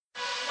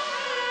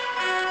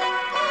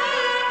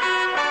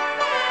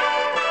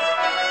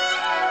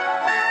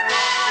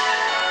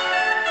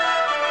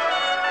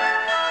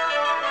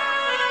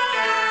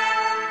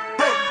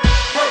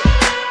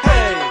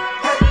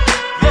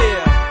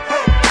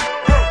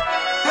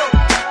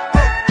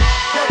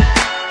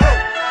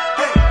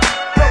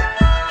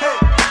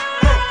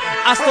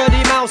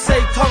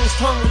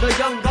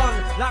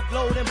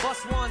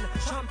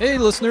Hey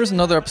listeners,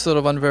 another episode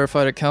of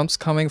Unverified Accounts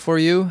coming for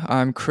you.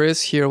 I'm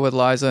Chris here with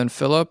Liza and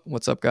Philip.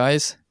 What's up,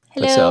 guys?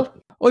 Hello. What's up?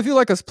 Well, if you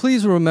like us,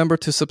 please remember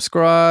to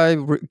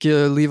subscribe,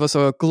 leave us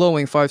a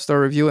glowing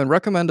 5-star review, and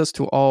recommend us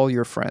to all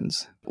your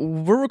friends.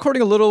 We're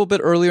recording a little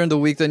bit earlier in the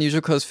week than usual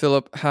because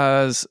Philip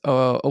has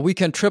a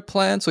weekend trip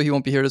planned, so he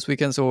won't be here this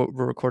weekend, so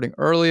we're recording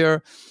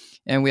earlier.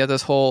 And we had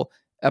this whole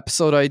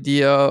episode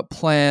idea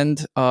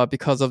planned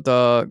because of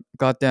the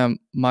goddamn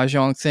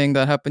Mahjong thing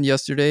that happened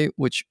yesterday,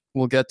 which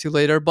we'll get to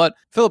later. But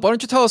Philip, why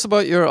don't you tell us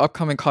about your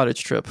upcoming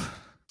cottage trip?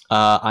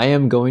 I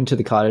am going to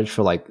the cottage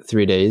for like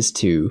 3 days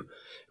to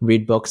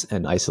read books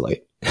and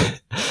isolate.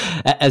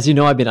 As you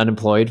know, I've been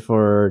unemployed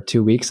for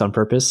 2 weeks on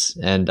purpose,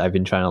 and I've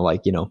been trying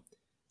to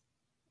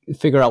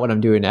figure out what I'm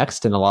doing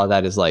next. And a lot of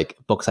that is like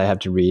books I have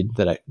to read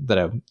that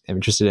I'm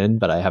interested in,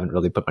 but I haven't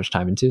really put much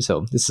time into.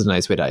 So this is a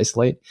nice way to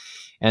isolate.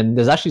 And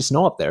there's actually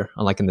snow up there,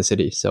 unlike in the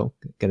city. So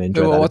gonna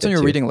enjoy that. What's on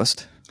your reading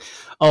list?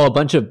 Oh, a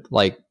bunch of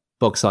like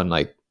books on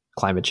like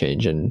climate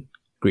change and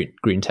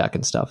green tech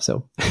and stuff.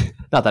 So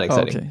not that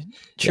exciting. Okay.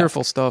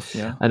 Cheerful stuff.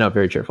 Yeah. I know,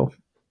 very cheerful.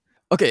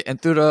 Okay, and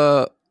through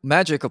the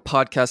magic of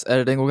podcast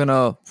editing, we're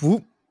gonna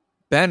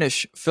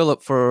banish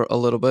Philip for a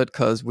little bit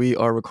because we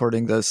are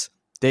recording this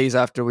days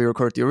after we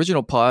record the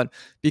original pod.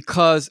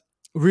 Because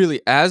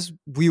really, as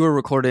we were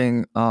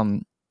recording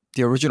the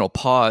original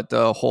pod,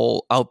 the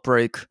whole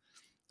outbreak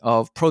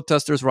of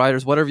protesters,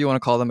 rioters, whatever you want to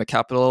call them, at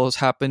Capitol was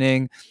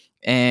happening,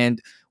 and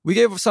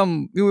we were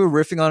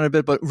riffing on it a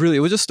bit, but really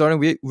it was just starting.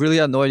 We really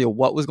had no idea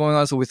what was going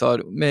on, so we thought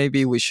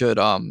maybe we should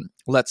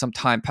let some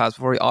time pass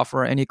before we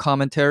offer any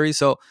commentary.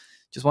 So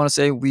just want to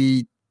say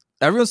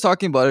everyone's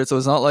talking about it, so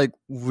it's not like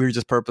we're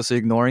just purposely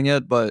ignoring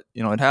it, but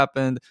it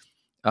happened.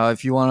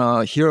 If you want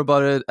to hear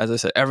about it, as I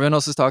said, everyone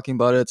else is talking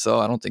about it, so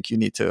I don't think you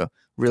need to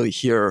really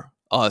hear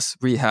us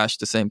rehash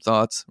the same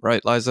thoughts,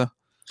 right, Liza?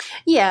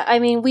 Yeah, I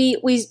mean, we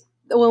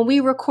when we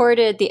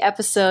recorded the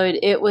episode,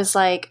 it was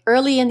like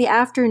early in the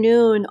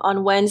afternoon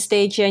on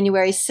Wednesday,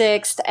 January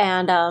 6th,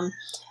 and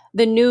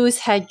the news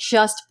had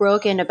just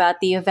broken about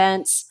the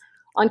events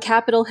on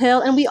Capitol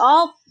Hill, and we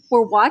all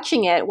were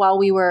watching it while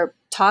we were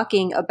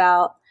having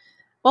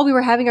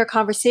our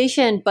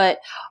conversation, but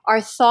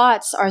our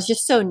thoughts are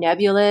just so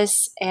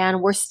nebulous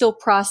and we're still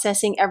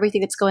processing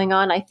everything that's going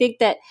on. I think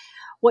that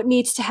what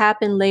needs to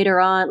happen later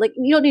on, like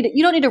you don't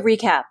need a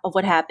recap of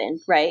what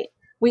happened, right?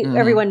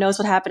 Everyone knows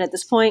what happened at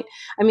this point.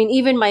 I mean,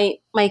 even my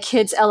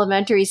kids'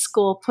 elementary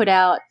school put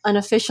out an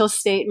official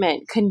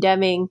statement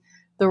condemning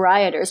the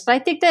rioters. But I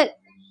think that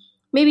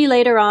maybe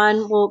later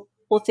on we'll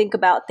think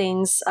about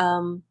things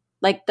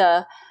like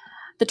the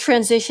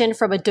transition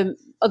from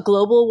a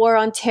global war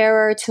on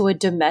terror to a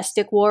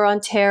domestic war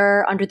on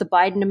terror under the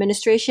Biden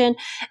administration,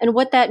 and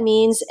what that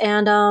means,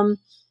 and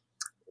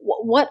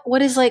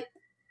what is like.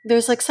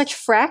 There's like such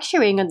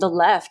fracturing on the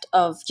left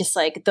of just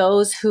like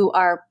those who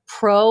are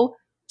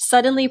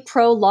suddenly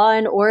pro law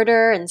and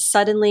order and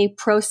suddenly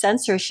pro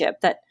censorship.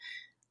 That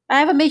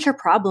I have a major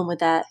problem with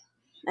that,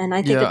 and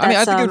I think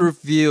I think it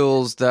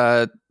reveals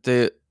that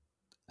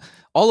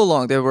all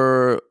along, there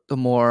were the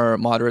more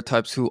moderate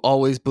types who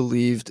always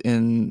believed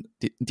in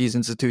these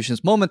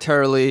institutions.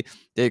 Momentarily,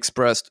 they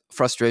expressed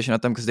frustration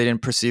at them because they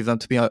didn't perceive them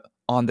to be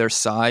on their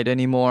side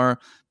anymore.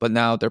 But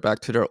now they're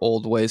back to their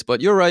old ways.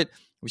 But you're right.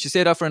 We should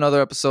say that for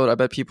another episode. I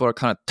bet people are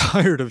kind of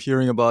tired of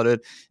hearing about it.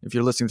 If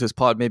you're listening to this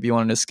pod, maybe you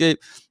want to escape.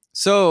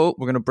 So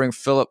we're going to bring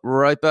Philip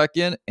right back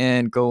in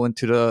and go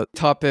into the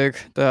topic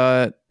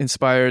that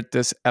inspired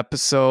this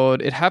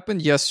episode. It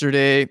happened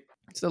yesterday.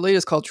 It's the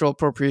latest cultural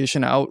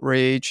appropriation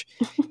outrage,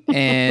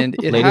 and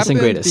it latest and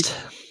greatest.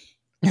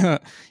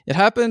 It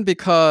happened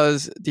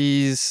because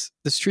this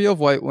trio of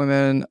white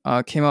women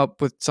came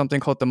up with something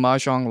called the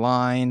Mahjong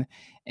line,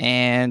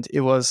 and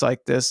it was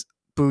like this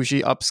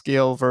bougie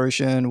upscale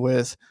version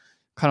with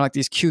kind of like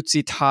these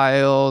cutesy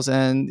tiles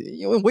and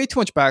way too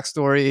much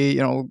backstory.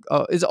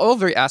 It's all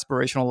very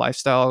aspirational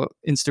lifestyle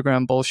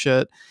Instagram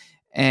bullshit,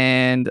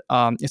 and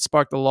it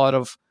sparked a lot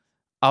of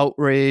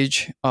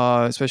outrage,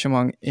 especially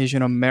among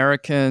Asian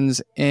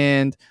Americans.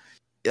 And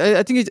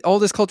I think all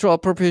this cultural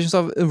appropriation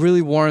stuff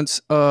really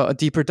warrants a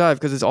deeper dive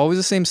because it's always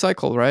the same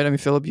cycle, right? I mean,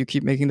 Philip, you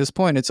keep making this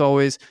point. It's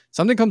always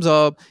something comes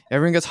up,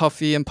 everyone gets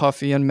huffy and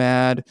puffy and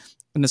mad,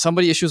 and then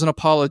somebody issues an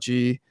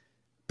apology,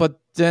 but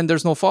then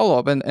there's no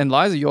follow-up. And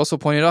Liza, you also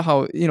pointed out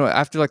how,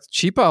 after like the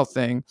cheap out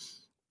thing,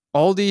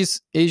 all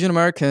these Asian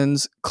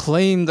Americans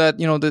claim that,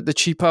 the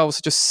cheap out was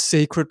such a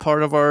sacred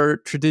part of our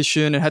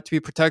tradition and had to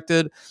be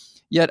protected.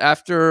 Yet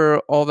after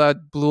all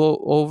that blew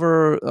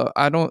over,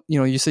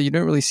 you said you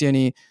didn't really see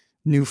any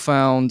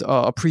newfound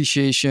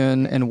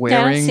appreciation and wearing.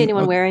 Yeah, I don't see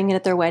anyone wearing it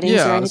at their weddings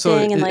or anything, so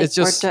and like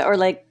just, or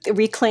like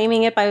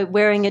reclaiming it by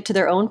wearing it to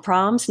their own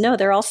proms. No,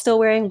 they're all still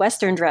wearing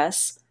Western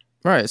dress.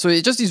 Right. So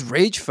it's just these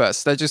rage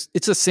fests that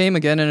it's the same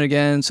again and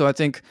again. So I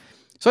think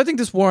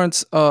this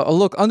warrants a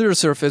look under the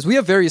surface. We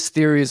have various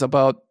theories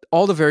about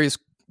all the various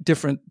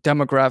different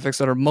demographics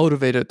that are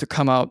motivated to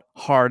come out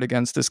hard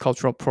against this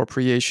cultural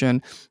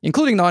appropriation,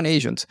 including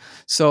non-Asians.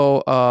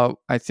 So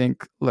I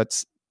think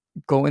let's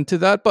go into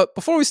that. But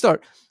before we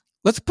start,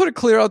 let's put it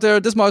clear out there.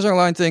 This Mahjong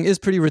line thing is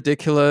pretty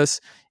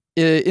ridiculous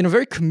in a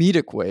very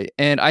comedic way.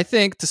 And I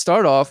think to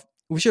start off,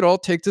 we should all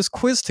take this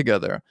quiz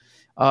together.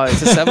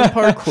 It's a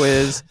 7-part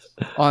quiz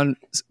on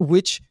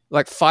which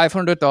like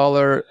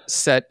 $500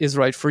 set is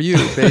right for you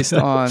based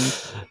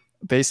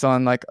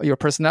on like your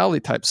personality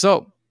type.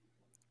 So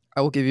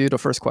I will give you the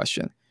first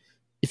question.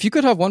 If you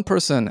could have one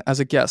person as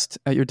a guest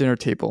at your dinner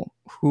table,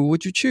 who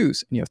would you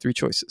choose? And you have 3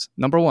 choices.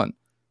 Number 1,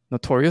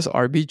 Notorious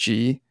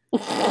RBG.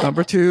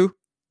 Number 2,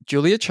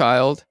 Julia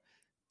Child.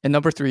 And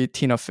number 3,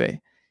 Tina Fey.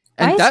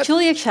 And why is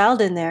Julia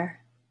Child in there?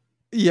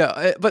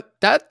 Yeah, but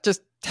that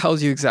just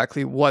tells you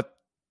exactly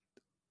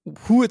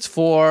who it's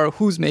for,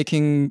 who's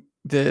making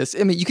this.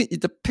 I mean,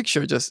 the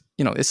picture just,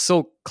 is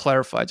so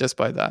clarified just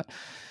by that.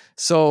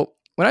 So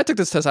when I took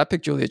this test, I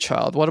picked Julia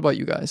Child. What about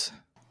you guys?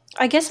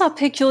 I guess I'll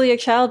pick Julia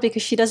Child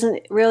because she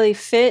doesn't really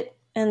fit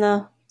in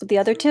the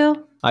other 2.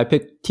 I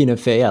picked Tina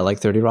Fey. I like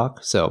 30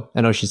 Rock. So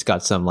I know she's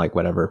got some like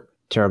whatever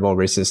terrible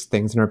racist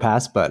things in her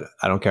past, but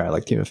I don't care. I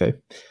like Tina Fey.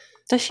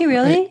 Does she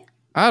really?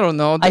 I don't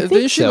know. I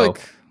think so.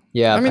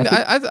 Yeah. I mean,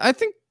 I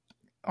think,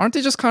 aren't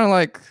they just kind of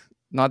like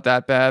not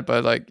that bad,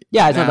 but like...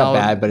 Yeah, it's not that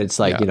bad, but it's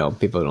like,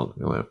 people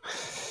don't...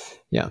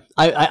 Yeah.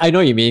 I know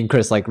what you mean,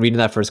 Chris. Like reading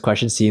that first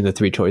question, seeing the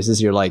 3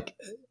 choices, you're like...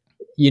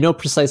 You know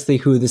precisely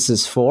who this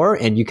is for,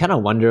 and you kind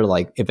of wonder,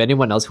 like, if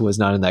anyone else who was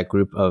not in that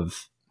group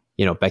of,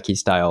 Becky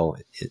style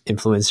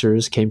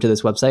influencers came to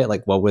this website,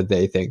 like, what would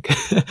they think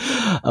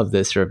of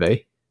this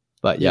survey?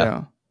 But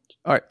yeah.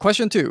 All right.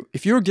 Question 2: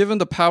 if you were given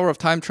the power of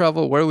time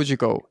travel, where would you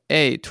go?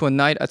 A, to a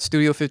night at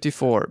Studio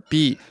 54.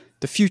 B,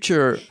 the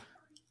future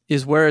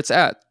is where it's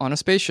at on a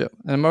spaceship.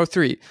 And number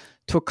 3,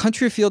 to a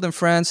country field in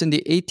France in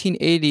the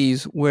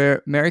 1880s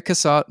where Mary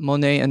Cassatt,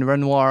 Monet, and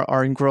Renoir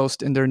are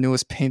engrossed in their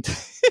newest painting.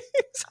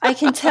 I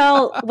can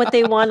tell what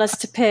they want us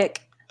to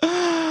pick.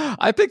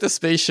 I picked a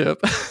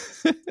spaceship.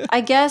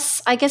 I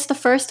guess the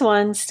first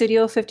one,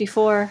 Studio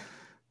 54.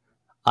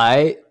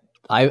 I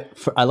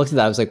looked at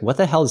that. I was like, "What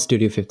the hell is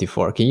Studio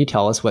 54?" Can you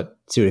tell us what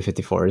Studio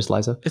 54 is,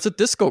 Liza? It's a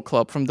disco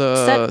club from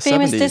the that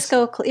famous 70s.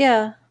 Disco.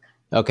 Yeah.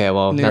 Okay,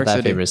 well, New not York that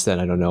City. famous then.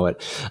 I don't know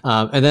it.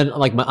 And then,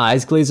 like, my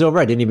eyes glazed over.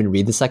 I didn't even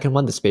read the second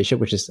one, the spaceship,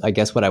 which is, I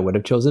guess, what I would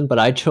have chosen. But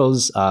I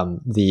chose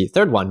the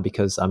third one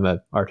because I'm an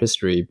art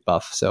history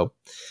buff. So,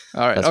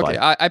 all right, that's okay.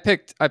 why. I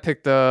picked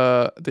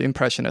the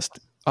impressionist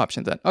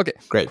option then. Okay,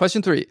 Great.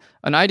 Question 3: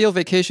 an ideal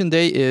vacation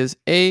day is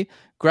A,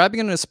 grabbing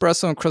an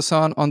espresso and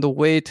croissant on the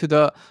way to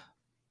the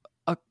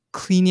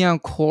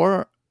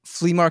Clignancourt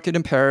flea market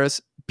in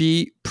Paris.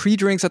 B,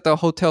 pre-drinks at the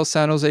Hotel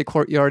San Jose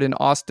Courtyard in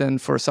Austin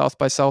for South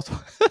by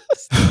Southwest.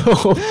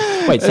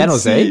 Wait, San And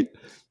Jose? C,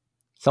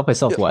 South by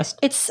Southwest?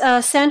 It's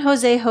San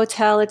Jose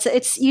Hotel. It's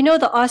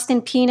the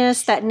Austin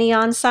Penis, that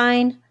neon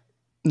sign.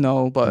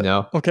 no, but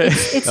No. okay.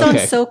 It's on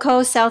Okay.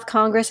 SoCo, South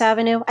Congress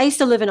Avenue. I used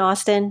to live in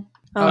Austin.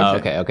 Oh,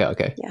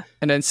 okay.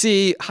 And then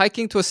C,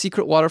 hiking to a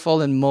secret waterfall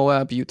in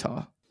Moab,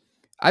 Utah.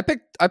 I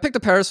picked the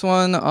Paris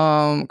one.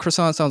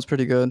 Croissant sounds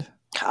pretty good.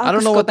 I'll I don't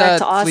just know go what back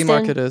that to Austin, flea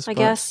market is, I but-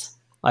 guess.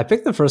 I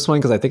picked the first one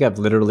because I think I've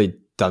literally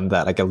done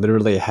that. Like, I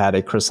literally had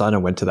a croissant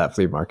and went to that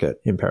flea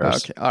market in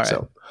Paris. Okay, all right.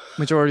 So,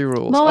 Majority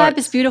rules. Moab All right.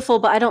 is beautiful,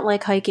 but I don't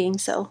like hiking,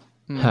 so.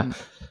 All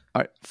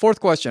right. 4th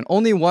question.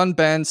 Only one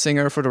band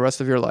singer for the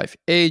rest of your life.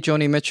 A,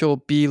 Joni Mitchell.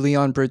 B,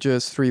 Leon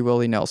Bridges. 3,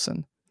 Willie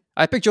Nelson.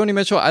 I picked Joni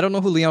Mitchell. I don't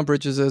know who Leon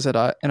Bridges is, and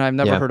I've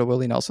never Yeah. heard a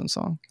Willie Nelson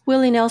song.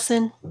 Willie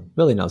Nelson.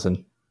 Willie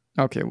Nelson.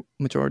 Okay,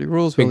 majority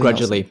rules. Willie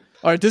Begrudgingly. Nelson.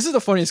 All right, this is the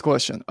funniest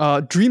question.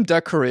 Dream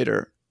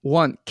decorator.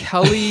 1,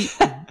 Kelly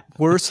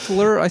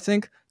Wurstler, I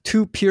think.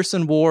 2,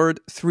 Pearson Ward.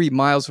 3,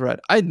 Miles Red.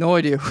 I had no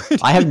idea.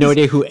 I have no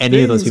idea who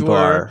any of those things people were.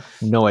 are.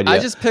 No idea. I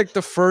just picked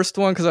the first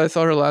one because I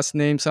thought her last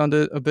name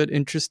sounded a bit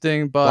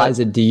interesting. But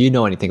Liza, do you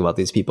know anything about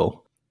these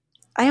people?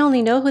 I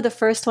only know who the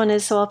first one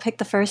is, so I'll pick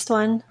the first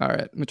one. all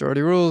right,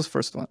 majority rules.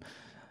 First one.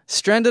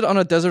 Stranded on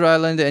a desert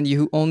island and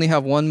you only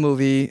have one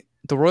movie.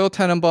 The Royal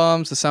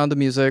Tenenbaums, The Sound of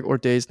Music, or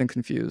Dazed and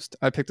Confused.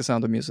 I picked The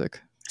Sound of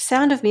Music.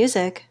 Sound of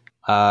Music.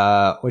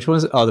 Which one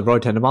was it? Oh, the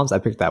Road Tenenbaums? I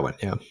picked that one,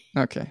 yeah.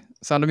 Okay.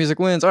 Sound of Music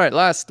wins. All right,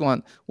 last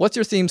one. What's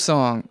your theme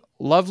song?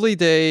 Lovely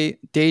Day,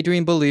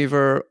 Daydream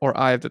Believer, or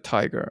Eye of the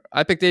Tiger?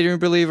 I picked Daydream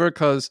Believer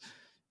because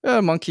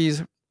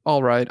Monkeys,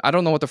 all right. I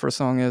don't know what the first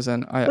song is,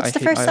 and I What's the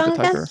hate first Eye of song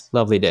the Tiger. again?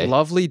 Lovely Day.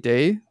 Lovely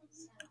Day?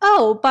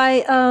 Oh,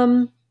 by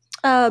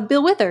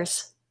Bill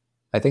Withers.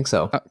 I think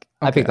so.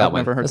 I Okay, picked that I've one.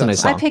 never heard That's a that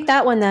nice song. song. I picked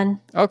that one then.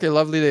 Okay,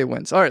 Lovely Day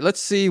wins. All right,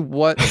 let's see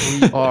what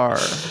we are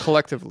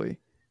collectively.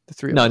 The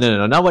three of us.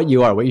 No. Not what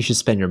you are. What you should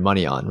spend your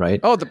money on, right?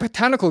 Oh, the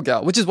Botanical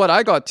Gal, which is what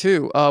I got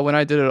too when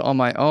I did it on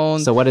my own.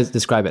 So what is?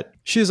 Describe it.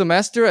 She's a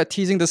master at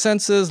teasing the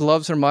senses,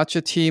 loves her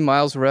matcha tea,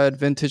 Miles Red,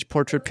 vintage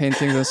portrait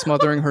paintings, and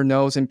smothering her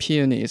nose in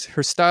peonies.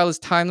 Her style is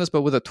timeless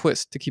but with a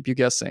twist to keep you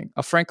guessing.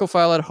 A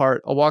Francophile at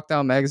heart, a walk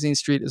down Magazine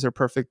Street is her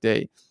perfect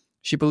day.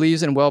 She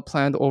believes in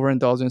well-planned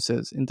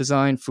overindulgences, in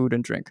design, food,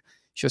 and drink.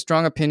 She has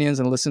strong opinions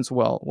and listens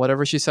well.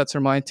 Whatever she sets her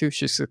mind to,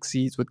 she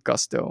succeeds with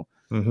gusto.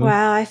 Mhm.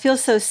 Wow, I feel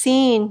so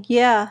seen.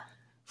 Yeah.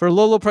 for a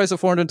low price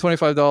of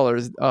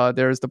 $425,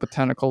 there's the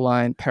Botanical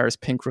Line Paris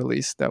Pink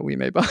release that we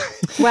may buy.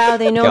 Wow,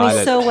 they know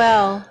me so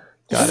well.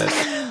 Got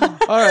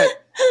it. All right.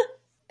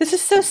 This is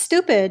so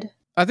stupid.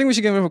 I think we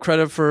should give him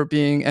credit for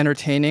being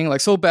entertaining.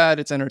 Like, so bad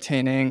it's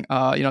entertaining.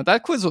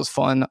 That quiz was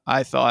fun,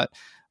 I thought,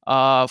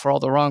 for all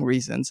the wrong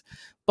reasons.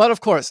 But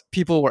of course,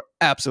 people were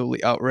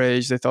absolutely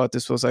outraged. They thought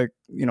this was like,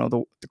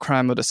 the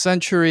crime of the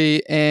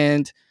century.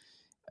 And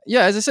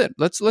yeah, as I said,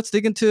 let's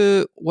dig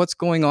into what's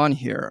going on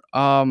here.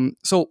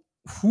 So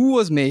who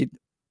was made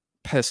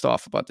pissed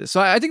off about this? So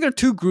I think there are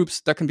two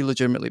groups that can be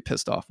legitimately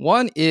pissed off.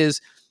 One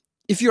is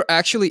if you're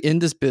actually in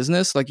this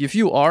business, like if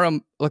you are a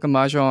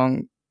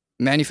mahjong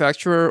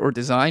manufacturer or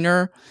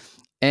designer,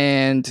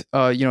 and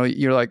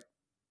you're like,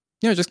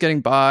 just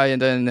getting by,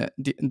 and then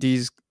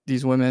these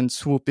women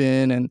swoop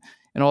in and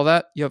all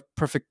that, you have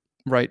perfect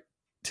right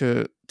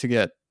to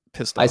get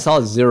pissed off. I saw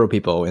 0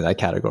 people in that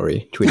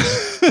category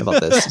tweeting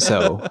about this.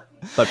 So,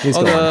 but please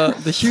go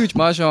on. The huge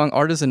mahjong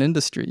artisan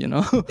industry,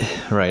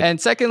 Right. And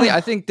secondly,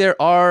 I think there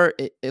are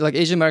like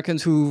Asian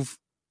Americans who've,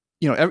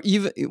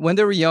 even when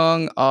they were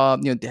young,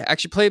 they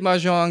actually played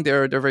mahjong.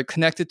 They're very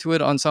connected to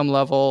it on some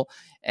level,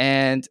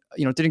 and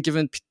didn't give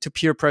in to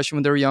peer pressure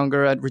when they were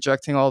younger at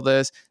rejecting all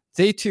this.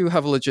 They too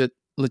have a legit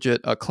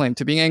claim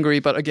to being angry.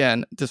 But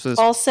again, this was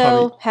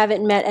also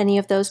haven't met any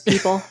of those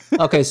people.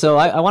 Okay, so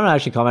I want to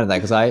actually comment on that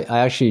because I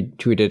actually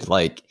tweeted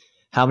like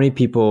how many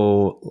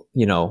people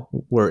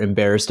were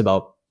embarrassed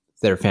about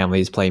their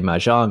families playing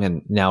mahjong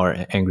and now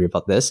are angry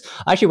about this.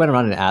 I actually went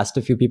around and asked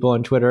a few people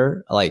on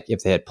Twitter like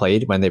if they had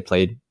played, when they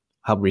played,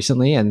 how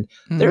recently, and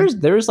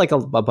there's like a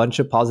bunch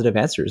of positive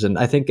answers. And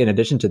I think in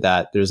addition to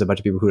that, there's a bunch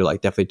of people who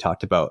like definitely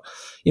talked about,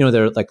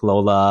 they're like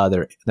Lola,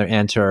 their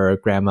aunt or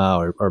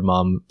grandma or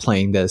mom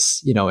playing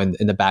this, in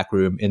the back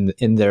room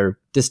in their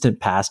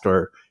distant past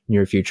or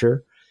near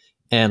future.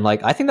 And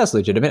like, I think that's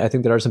legitimate. I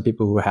think there are some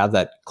people who have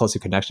that closer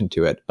connection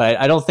to it, but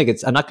I don't think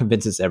I'm not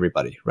convinced it's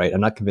everybody, right?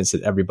 I'm not convinced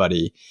that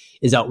everybody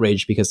is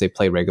outraged because they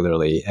play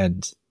regularly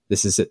and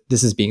this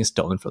is being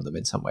stolen from them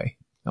in some way.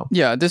 No.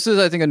 Yeah, this is,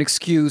 I think, an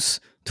excuse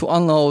to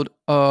unload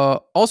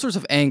all sorts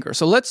of anger.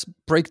 So let's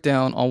break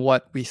down on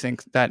what we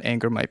think that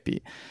anger might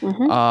be.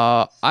 Mm-hmm.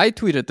 I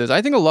tweeted this.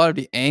 I think a lot of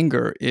the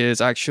anger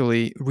is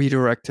actually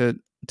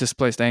redirected,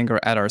 displaced anger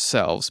at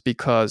ourselves,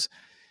 because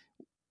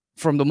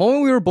from the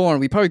moment we were born,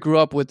 we probably grew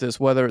up with this,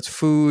 whether it's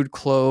food,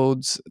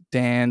 clothes,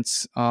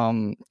 dance,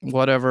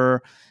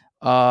 whatever.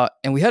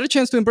 And we had a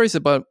chance to embrace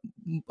it, but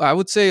I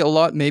would say a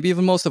lot, maybe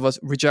even most of us,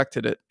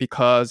 rejected it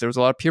because there was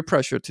a lot of peer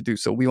pressure to do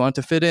so. We wanted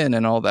to fit in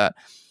and all that.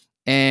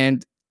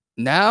 And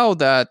now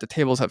that the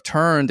tables have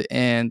turned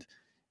and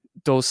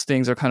those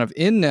things are kind of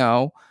in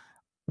now,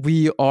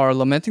 we are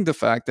lamenting the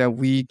fact that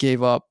we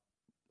gave up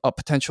a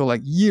potential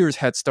like years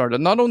head start,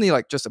 and not only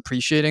like just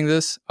appreciating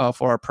this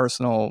for our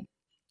personal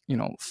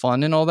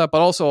fun and all that,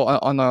 but also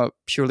on a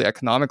purely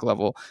economic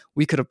level.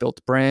 We could have built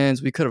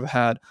brands, we could have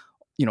had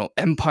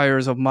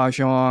empires of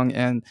mahjong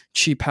and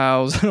chi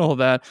pows and all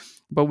that,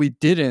 but we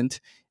didn't.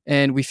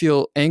 And we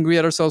feel angry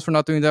at ourselves for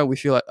not doing that. We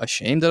feel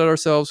ashamed at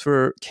ourselves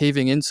for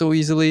caving in so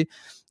easily.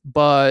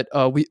 But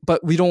we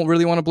don't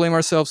really want to blame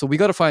ourselves. So we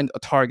got to find a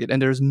target.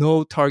 And there's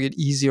no target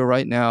easier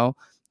right now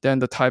than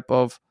the type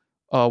of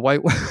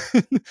white women,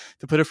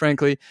 to put it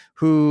frankly,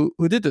 who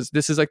did this.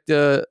 This is like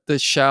the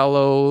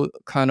shallow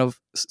kind of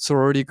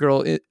sorority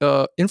girl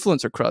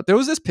influencer crowd. There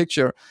was this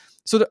picture.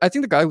 So I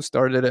think the guy who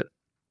started it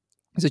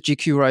is a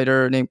GQ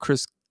writer named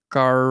Chris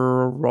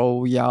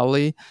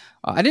Garoyali.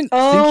 I didn't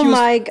think he was...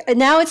 my God.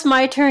 Now it's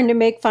my turn to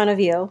make fun of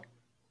you.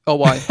 Oh,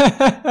 why?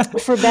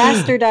 For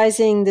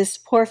bastardizing this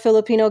poor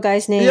Filipino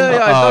guy's name. Yeah,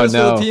 I thought it was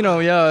Filipino.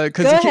 Yeah.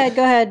 Go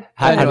ahead.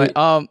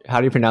 How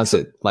do you pronounce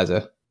it,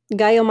 Liza?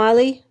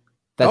 Gayomali?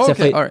 That's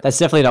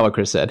definitely not what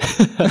Chris said.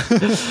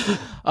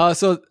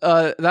 So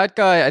that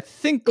guy, I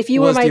think, if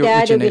you were my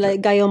dad, it would be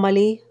like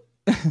Gayomali.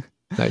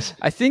 Nice.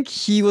 I think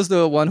he was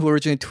the one who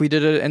originally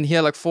tweeted it, and he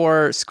had like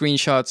 4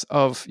 screenshots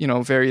of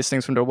various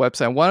things from their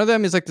website. One of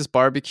them is like this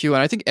barbecue,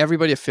 and I think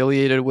everybody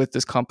affiliated with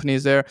this company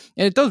is there,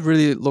 and it does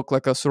really look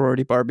like a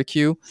sorority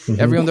barbecue.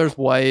 Mm-hmm. Everyone there's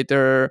white.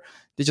 They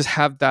just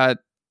have that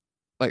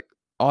like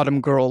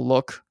autumn girl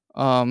look.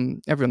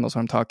 Everyone knows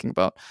what I'm talking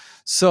about.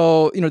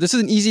 So this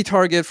is an easy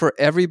target for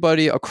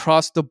everybody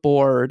across the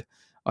board,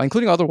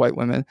 including other white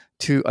women,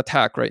 to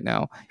attack right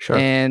now. Sure.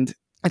 And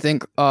I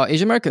think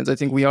Asian Americans, I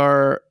think we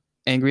are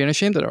angry and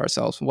ashamed at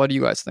ourselves. What do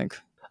you guys think?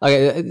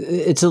 Okay,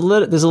 there's a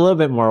little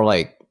bit more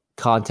like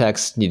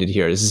context needed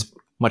here. This is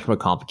much more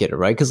complicated,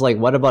 right? Because like,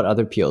 what about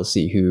other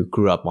PLC who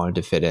grew up wanting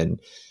to fit in?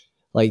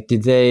 Like,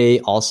 did they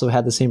also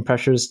have the same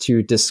pressures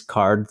to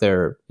discard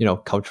their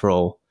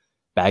cultural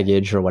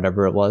baggage or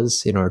whatever it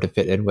was in order to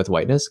fit in with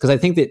whiteness? Because I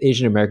think that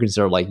Asian Americans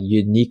are like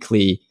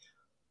uniquely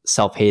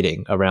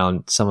self-hating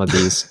around some of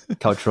these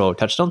cultural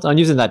touchstones. I'm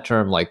using that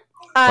term like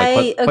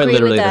quite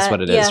literally. That's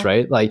what it is,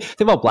 right? Like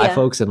think about Black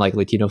folks and like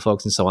Latino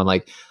folks and so on.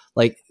 Like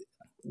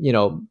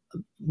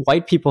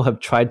white people have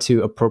tried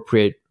to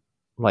appropriate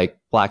like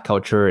Black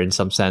culture in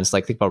some sense.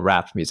 Like think about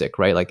rap music,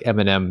 right? Like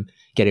Eminem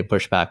getting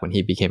pushed back when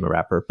he became a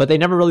rapper, but they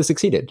never really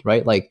succeeded,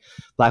 right? Like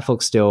Black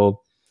folks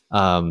still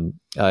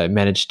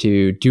managed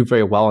to do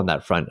very well on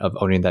that front of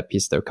owning that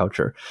piece of their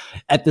culture.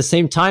 At the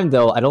same time,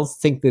 though, I don't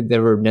think that they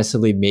were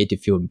necessarily made to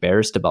feel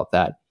embarrassed about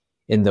that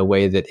in the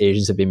way that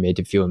Asians have been made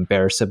to feel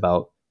embarrassed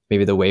about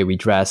maybe the way we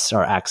dress,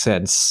 our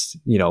accents,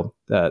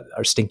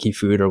 our stinky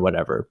food or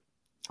whatever.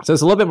 So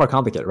it's a little bit more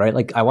complicated, right?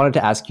 Like I wanted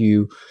to ask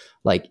you,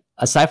 like,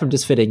 aside from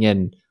just fitting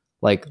in,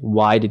 like,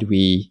 why did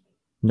we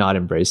not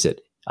embrace it?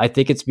 I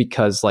think it's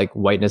because like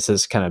whiteness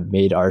has kind of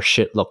made our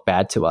shit look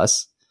bad to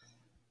us,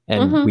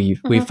 and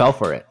we fell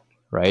for it,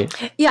 right?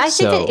 Yeah, I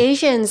think that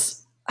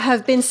Asians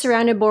have been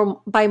surrounded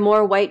by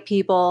more white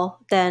people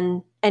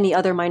than any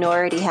other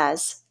minority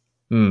has.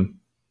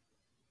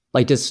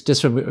 Like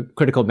just from a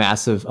critical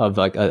mass of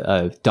like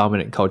a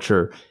dominant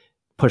culture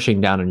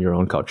pushing down on your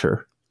own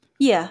culture.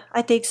 Yeah,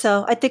 I think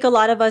so. I think a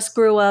lot of us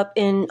grew up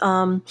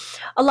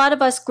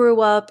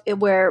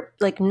where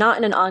like not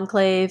in an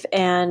enclave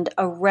and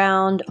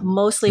around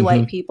mostly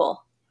white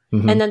people.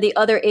 And then the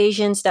other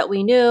Asians that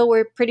we knew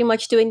were pretty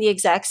much doing the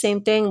exact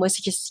same thing, was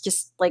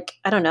just like,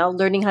 I don't know,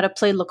 learning how to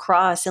play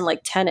lacrosse and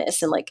like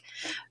tennis and like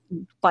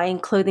buying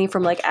clothing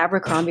from like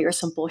Abercrombie or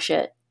some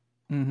bullshit.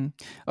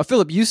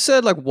 Philip, you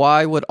said like,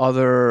 why would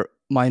other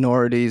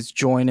minorities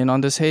join in on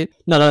this hate?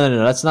 No.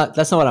 That's not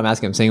what I'm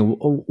asking. I'm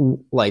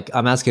saying, like,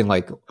 I'm asking,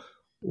 like,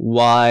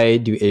 why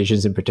do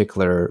Asians in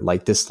particular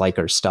like dislike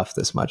our stuff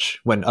this much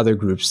when other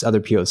groups, other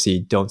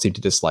POC, don't seem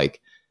to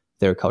dislike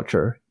their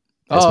culture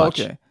as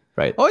much? Okay.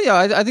 Right. Oh yeah,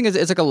 I think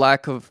it's like a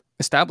lack of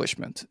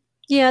establishment.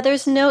 Yeah,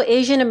 there's no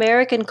Asian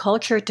American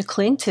culture to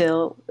cling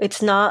to.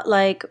 It's not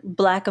like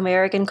Black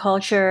American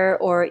culture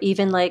or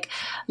even like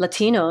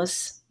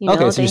Latinos.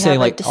 Okay, so you're saying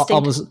like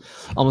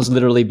almost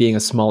literally being a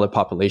smaller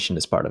population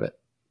is part of it.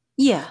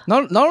 Yeah.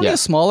 Not only a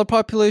smaller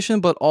population,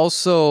 but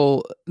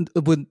also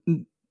with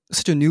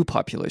such a new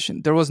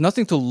population. There was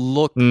nothing to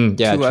look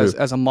to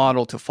as a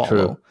model to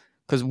follow.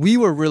 Because we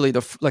were really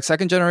like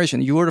second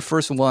generation. You were the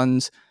first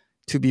ones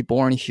to be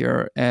born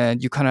here,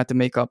 and you kind of had to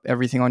make up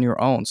everything on your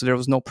own. So there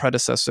was no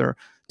predecessor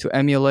to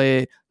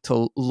emulate,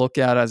 to look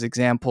at as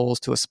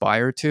examples, to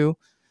aspire to.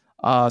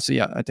 So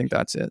yeah, I think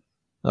that's it.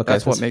 Okay,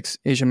 that's what makes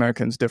Asian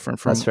Americans different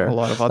from a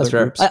lot of other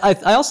groups.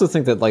 I also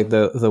think that like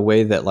the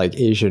way that like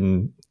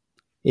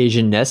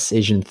Asianness,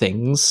 Asian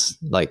things,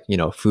 like,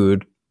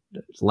 food,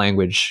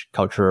 language,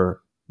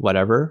 culture,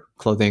 whatever,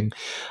 clothing,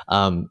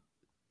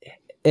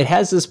 it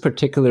has this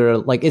particular,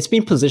 like, it's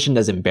being positioned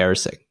as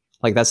embarrassing.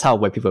 Like that's how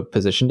white people have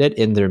positioned it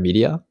in their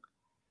media,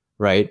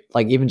 right?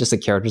 Like even just the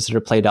characters that are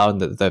played out and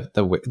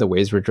the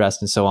ways we're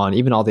dressed and so on.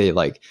 Even all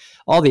the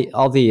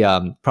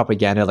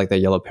propaganda, like the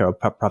yellow peril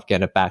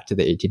propaganda back to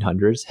the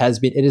 1800s,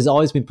 has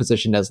always been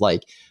positioned as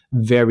like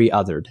very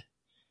othered,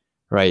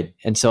 right?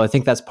 And so I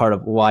think that's part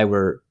of why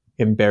we're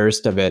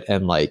embarrassed of it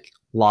and like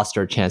lost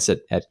our chance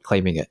at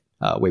claiming it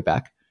way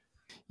back.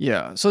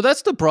 Yeah, so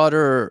that's the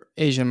broader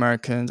Asian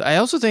Americans. I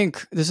also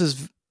think this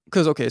is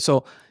because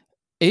so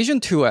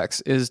Asian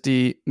 2X is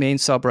the main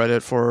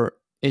subreddit for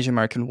Asian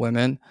American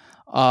women.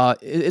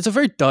 It's a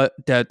very dead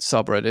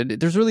subreddit.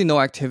 There's really no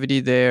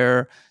activity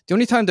there. The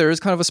only time there is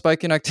kind of a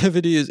spike in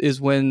activity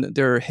is when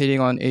they're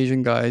hating on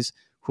Asian guys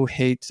who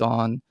hate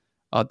on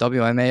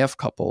WMAF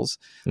couples.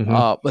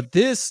 But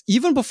this,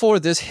 even before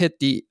this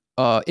hit the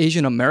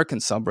Asian American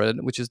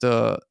subreddit, which is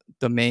the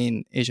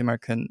main Asian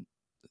American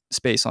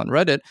space on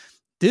Reddit,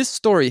 this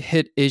story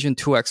hit Asian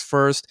 2X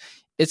first.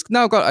 It's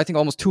now got, I think,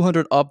 almost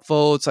 200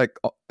 upvotes,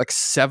 like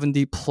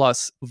 70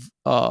 plus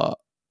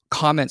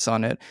comments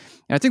on it.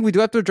 And I think we do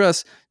have to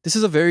address, this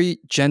is a very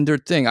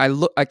gendered thing.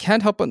 I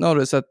can't help but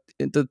notice that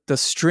the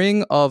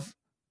string of,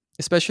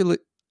 especially,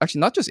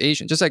 actually not just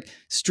Asian, just like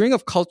string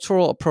of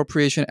cultural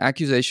appropriation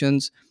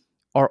accusations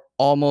are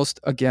almost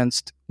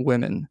against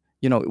women.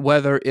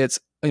 Whether it's,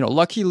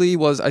 Lucky Lee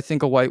was, I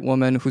think, a white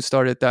woman who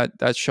started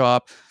that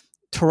shop.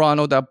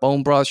 Toronto, that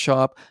bone broth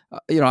shop.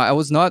 I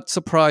was not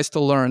surprised to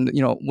learn,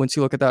 once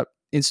you look at that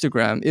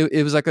Instagram,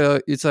 it was like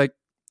it's like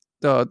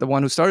the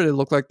one who started it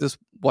looked like this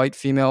white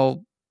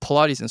female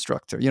Pilates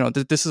instructor.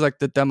 This is like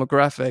the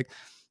demographic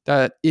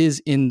that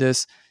is in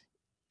this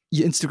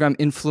Instagram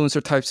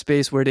influencer type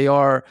space where they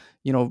are,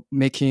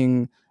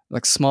 making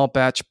like small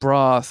batch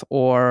broth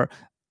or,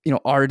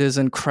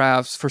 artisan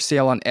crafts for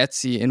sale on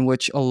Etsy, in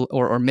which,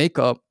 or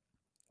makeup,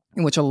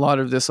 in which a lot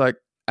of this like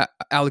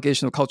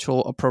allegation of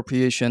cultural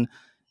appropriation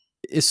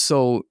is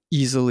so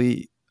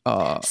easily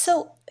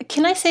So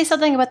can I say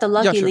something about the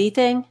Lucky Lee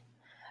thing?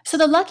 So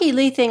the Lucky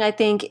Lee thing, I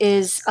think,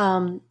 is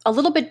a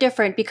little bit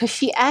different because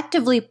she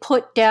actively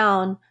put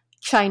down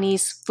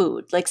Chinese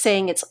food, like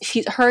saying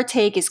her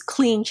take is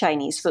clean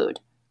Chinese food.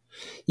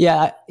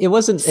 Yeah, it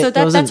wasn't. So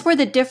that's where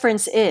the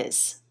difference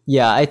is.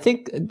 Yeah, I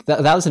think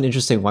that was an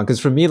interesting one because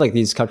for me, like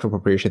these cultural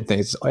appropriation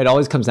things, it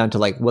always comes down to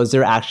like, was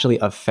there actually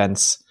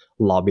offense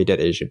lobbied at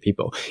Asian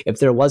people. If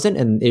there wasn't,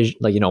 and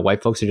like, you know,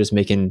 white folks are just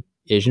making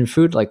Asian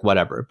food, like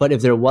whatever. But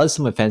if there was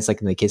some offense,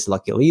 like in the case of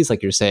Lucky Lee's,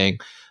 like you're saying,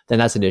 then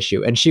that's an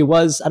issue. And she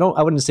was, I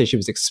wouldn't say she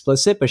was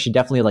explicit, but she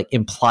definitely like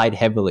implied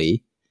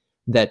heavily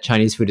that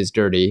Chinese food is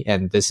dirty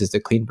and this is the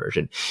clean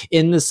version.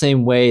 In the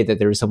same way that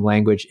there was some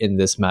language in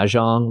this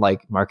mahjong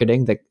like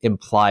marketing that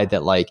implied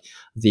that like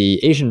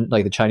the Asian,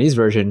 like the Chinese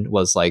version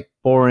was like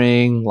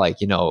boring,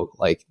 like, you know,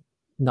 like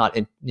not,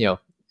 you know,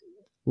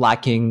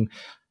 lacking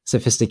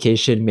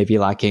sophistication, maybe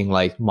lacking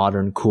like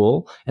modern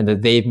cool, and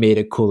that they've made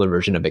a cooler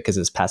version of it because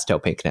it's pastel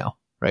pink now.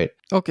 Right.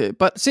 Okay,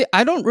 but see,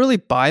 I don't really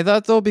buy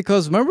that though,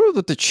 because remember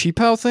with the Chi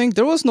Pao thing,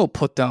 there was no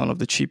put down of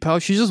the Chi Pao.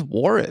 She just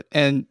wore it,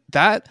 and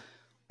that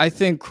I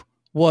think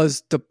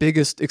was the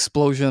biggest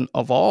explosion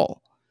of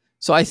all.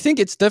 So I think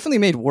it's definitely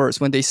made worse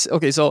when they.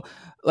 Okay, so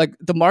like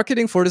the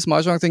marketing for this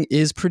mahjong thing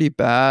is pretty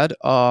bad.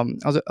 I'll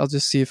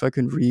just see if I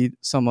can read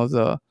some of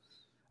the.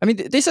 I mean,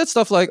 they said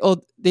stuff like, oh,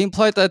 they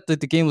implied that the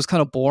game was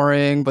kind of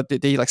boring, but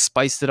they like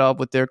spiced it up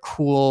with their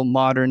cool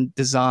modern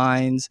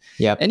designs.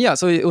 Yeah. And yeah,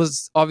 so it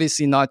was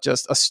obviously not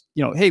just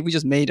hey, we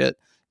just made it.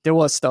 There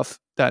was stuff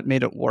that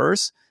made it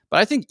worse. But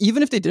I think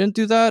even if they didn't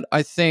do that,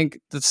 I think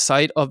the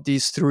sight of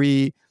these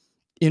three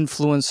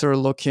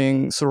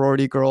influencer-looking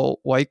sorority girl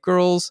white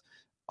girls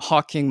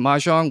hawking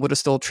mahjong would have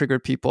still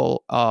triggered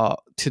people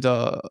to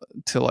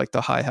like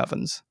the high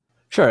heavens.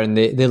 Sure, and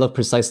they look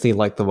precisely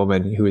like the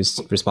woman who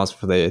is responsible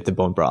for the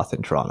bone broth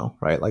in Toronto,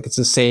 right? Like it's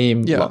the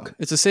same look.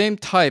 It's the same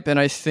type, and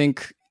I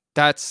think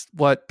that's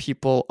what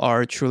people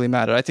are truly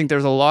mad at. I think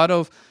there's a lot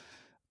of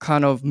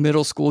kind of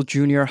middle school,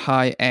 junior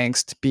high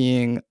angst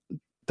being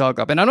dug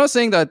up, and I'm not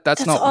saying that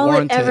that's not all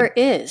warranted. It ever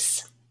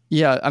is.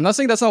 Yeah, I'm not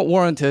saying that's not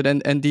warranted,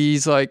 and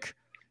these like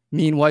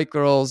mean white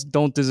girls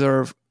don't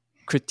deserve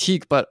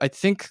critique, but I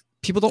think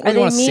people don't really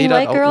want to say that out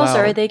loud. Are they mean white girls,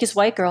 or are they just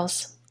white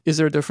girls? Is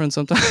there a difference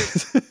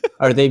sometimes?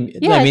 Are they?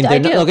 Yeah, I mean,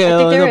 they're not,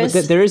 okay.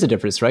 There is a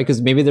difference, right?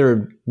 Because maybe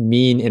they're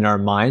mean in our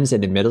minds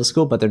and in middle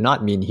school, but they're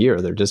not mean here.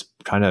 They're just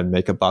trying to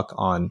make a buck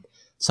on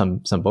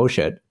some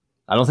bullshit.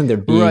 I don't think they're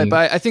being right.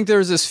 But I think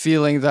there's this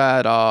feeling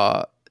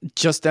that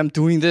just them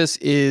doing this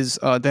is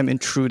them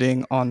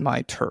intruding on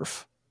my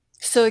turf.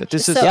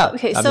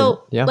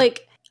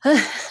 Like.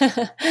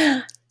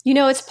 You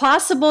know, it's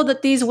possible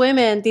that these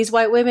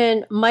white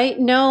women, might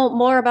know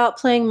more about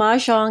playing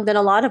mahjong than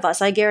a lot of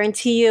us. I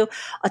guarantee you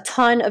a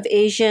ton of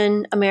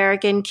Asian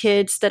American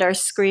kids that are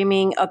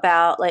screaming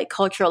about like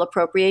cultural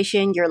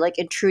appropriation. You're like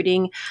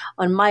intruding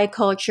on my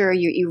culture.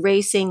 You're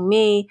erasing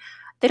me.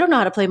 They don't know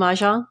how to play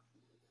mahjong.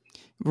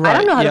 Right, I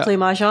don't know how to play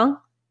mahjong.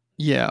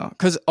 Yeah,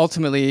 because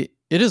ultimately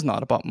it is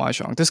not about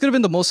mahjong. This could have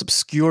been the most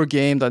obscure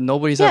game that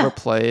nobody's ever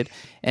played.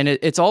 And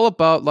it's all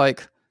about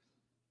like,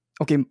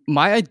 okay,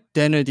 my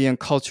identity and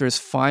culture is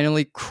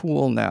finally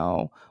cool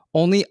now.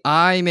 Only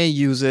I may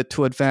use it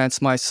to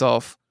advance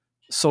myself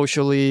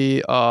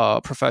socially,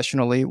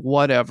 professionally,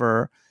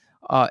 whatever.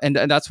 And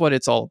that's what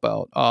it's all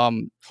about.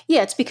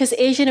 It's because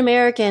Asian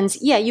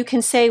Americans, you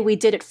can say we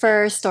did it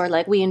first or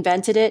like we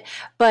invented it.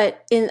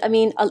 But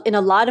in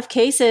a lot of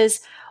cases,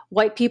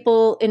 white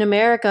people in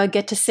America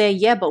get to say,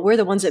 yeah, but we're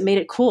the ones that made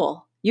it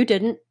cool. You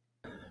didn't.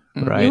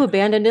 Right. You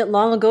abandoned it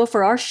long ago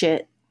for our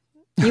shit.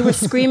 You were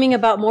screaming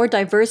about more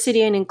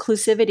diversity and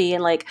inclusivity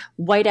in like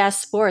white ass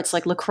sports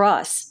like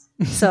lacrosse.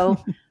 So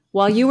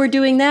while you were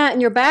doing that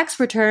and your backs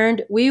were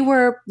turned, we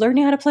were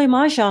learning how to play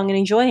mahjong and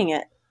enjoying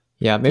it.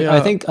 Yeah, maybe,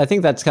 I think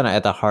that's kind of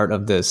at the heart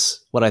of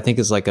this. What I think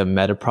is like a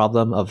meta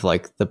problem of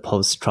like the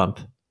post-Trump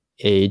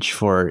age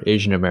for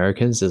Asian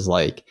Americans is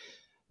like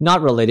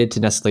not related to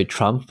necessarily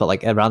Trump, but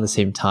like around the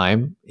same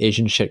time,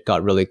 Asian shit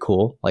got really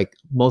cool. Like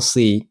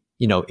mostly,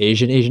 you know,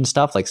 Asian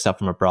stuff, like stuff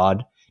from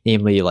abroad.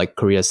 Namely, like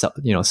Korea,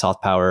 you know,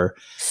 soft power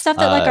stuff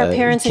that like our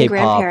parents and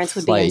grandparents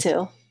would be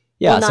into.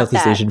 Yeah, well,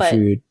 Southeast Asian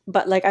food.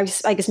 But like I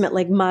guess meant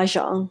like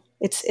mahjong.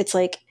 It's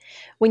like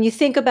when you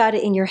think about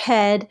it in your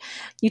head,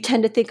 you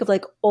tend to think of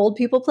like old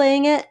people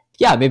playing it.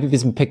 Yeah, maybe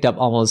it's been picked up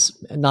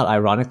almost not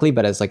ironically,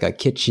 but as like a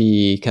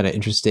kitschy kind of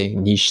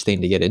interesting niche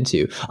thing to get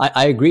into.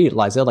 I agree,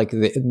 Liza. Like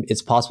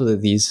it's possible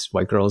that these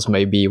white girls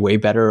may be way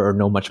better or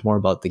know much more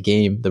about the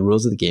game, the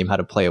rules of the game, how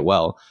to play it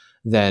well,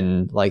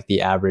 than like the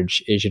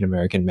average Asian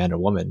American man or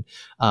woman.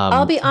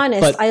 I'll be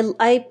honest.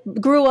 I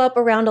grew up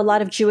around a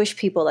lot of Jewish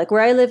people. Like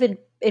where I live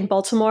in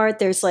Baltimore,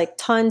 there's like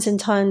tons and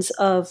tons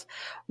of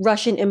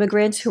Russian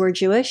immigrants who are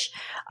Jewish.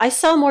 I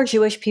saw more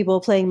Jewish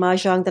people playing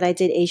mahjong than I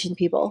did Asian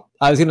people.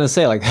 I was going to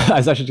say, like, I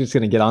was actually just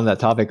going to get on that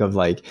topic of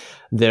like,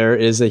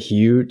 is a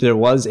huge,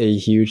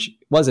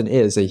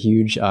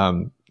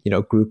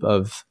 group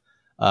of,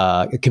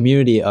 a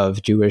community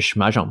of Jewish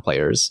mahjong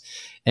players.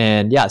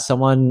 And yeah,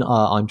 someone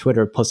on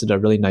Twitter posted a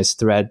really nice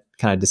thread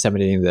kind of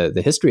disseminating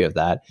the history of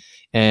that.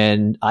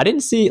 And I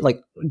didn't see,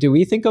 like, do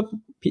we think of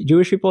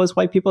Jewish people as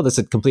white people? That's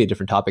a completely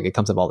different topic. It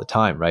comes up all the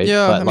time, right?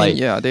 Yeah,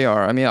 but they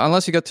are. I mean,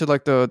 unless you get to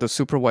like the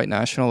super white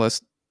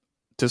nationalist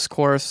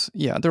discourse,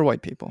 yeah, they're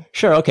white people.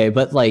 Sure, okay.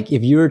 But like,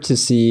 if you were to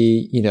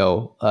see,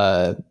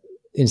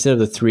 instead of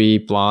the three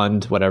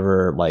blonde,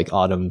 whatever, like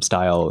autumn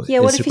style, yeah,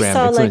 what if you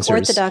saw like influencers,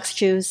 Orthodox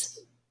Jews?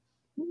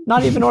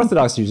 not even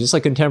Orthodox Jews, just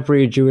like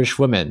contemporary Jewish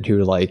women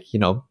who like, you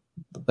know,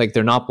 like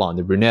they're not blonde,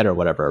 they're brunette or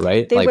whatever,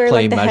 right? They like wear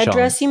playing like the mahjong.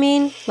 headdress, you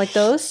mean? Like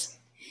those?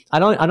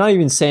 I'm not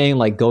even saying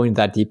like going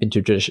that deep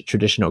into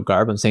traditional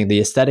garb. I'm saying the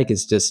aesthetic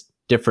is just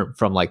different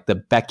from like the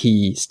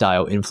Becky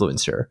style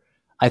influencer.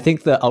 I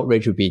think the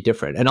outrage would be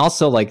different. And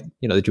also like,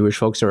 you know, the Jewish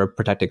folks are a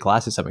protected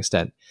class to some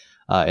extent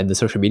in the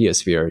social media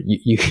sphere.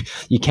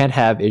 You can't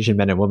have Asian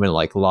men and women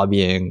like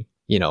lobbying,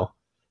 you know,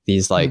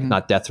 these like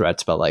not death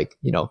threats, but like,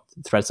 you know,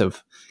 threats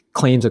of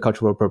claims of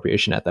cultural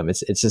appropriation at them.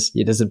 It's just,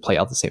 it doesn't play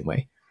out the same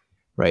way.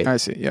 Right. I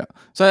see. Yeah.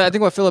 So I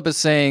think what Philip is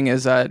saying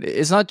is that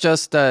it's not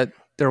just that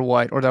they're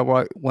white or they're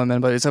white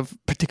women, but it's a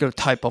particular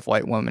type of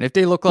white woman. If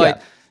they look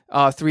like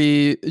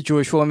three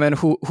Jewish women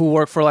who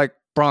work for like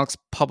Bronx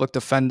public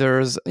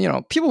defenders, you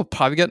know, people would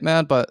probably get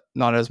mad, but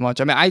not as much.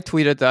 I mean, I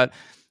tweeted that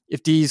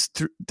if these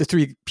the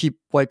three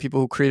white people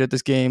who created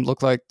this game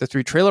looked like the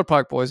three Trailer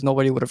Park Boys,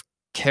 nobody would have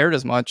cared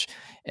as much.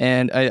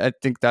 And I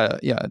think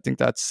that, I think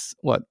that's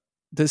what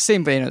the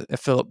same vein as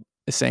Philip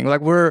is saying.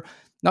 Like, we're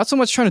not so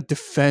much trying to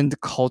defend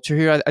culture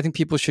here. I think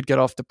people should get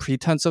off the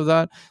pretense of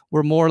that.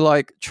 We're more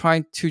like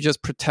trying to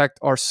just protect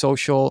our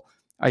social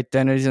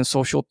identities and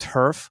social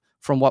turf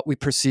from what we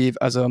perceive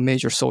as a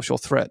major social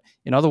threat.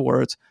 In other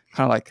words,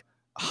 kind of like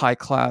high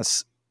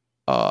class,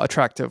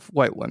 attractive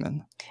white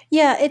women.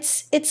 Yeah,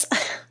 it's it's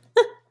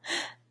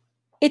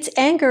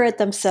anger at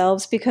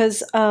themselves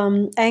because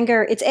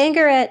it's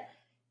anger at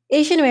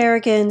Asian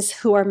Americans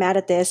who are mad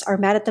at this are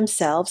mad at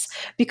themselves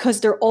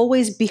because they're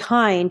always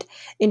behind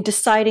in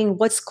deciding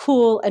what's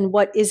cool and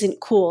what isn't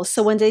cool.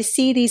 So when they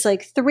see these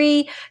like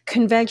three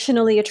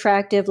conventionally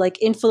attractive, like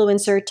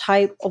influencer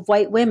type of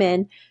white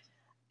women,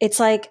 it's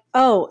like,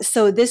 oh,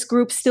 so this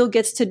group still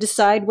gets to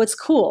decide what's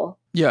cool.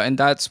 Yeah, and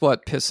that's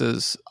what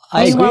pisses.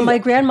 Meanwhile, my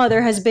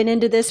grandmother has been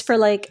into this for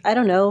like, I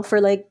don't know,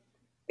 for like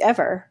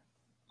ever.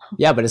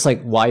 Yeah, but it's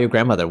like, why your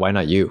grandmother? Why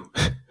not you?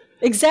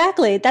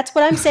 Exactly. That's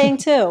what I'm saying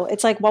too.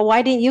 It's like, well,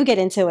 why didn't you get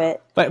into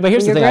it? But here's when the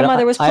thing. Your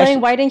grandmother was playing.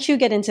 Why didn't you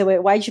get into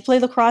it? Why did you play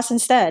lacrosse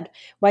instead?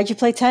 Why did you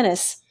play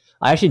tennis?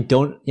 I actually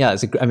don't. Yeah,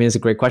 it's a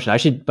great question. I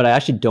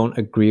actually don't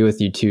agree with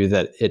you too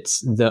that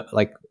it's the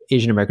like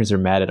Asian Americans are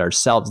mad at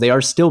ourselves. They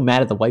are still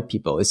mad at the white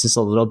people. It's just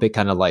a little bit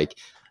kind of like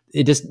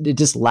it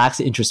just lacks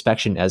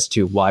introspection as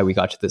to why we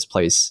got to this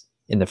place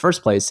in the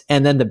first place.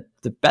 And then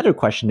the better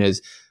question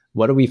is,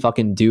 what do we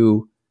fucking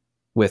do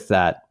with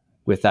that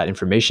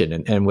information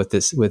and with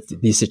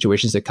these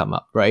situations that come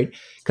up, right?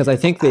 Because I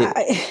think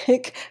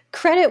that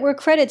credit where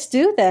credit's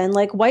due. Then,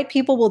 like, white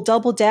people will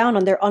double down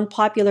on their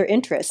unpopular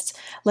interests,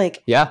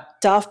 like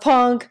Daft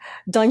Punk,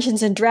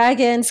 Dungeons and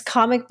Dragons,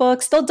 comic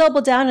books. They'll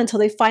double down until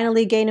they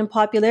finally gain in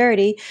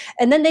popularity,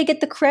 and then they get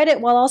the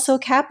credit while also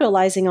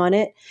capitalizing on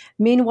it.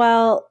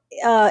 Meanwhile,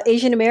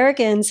 Asian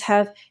Americans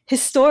have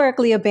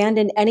historically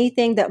abandoned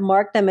anything that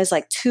marked them as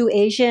like too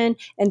Asian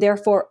and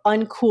therefore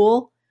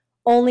uncool,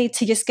 only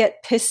to just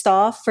get pissed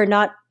off for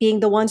not being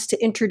the ones to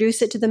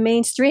introduce it to the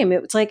mainstream.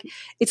 It's like,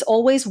 it's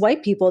always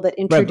white people that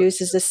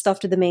introduces this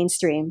stuff to the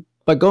mainstream.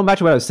 But going back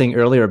to what I was saying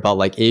earlier about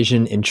like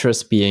Asian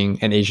interests being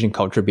and Asian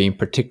culture being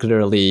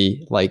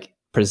particularly like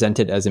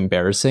presented as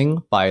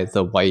embarrassing by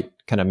the white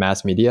kind of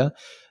mass media,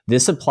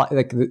 these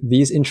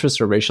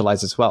interests are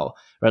racialized as well,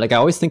 right? Like I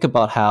always think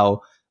about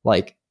how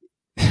like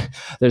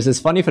there's this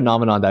funny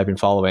phenomenon that I've been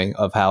following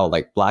of how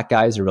like black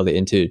guys are really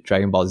into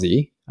Dragon Ball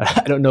Z.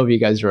 I don't know if you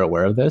guys are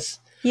aware of this.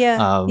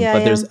 But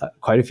there's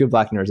quite a few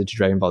black nerds into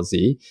Dragon Ball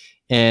Z.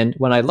 And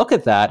when I look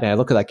at that and I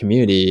look at that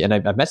community and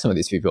I've met some of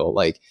these people,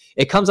 like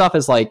it comes off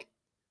as like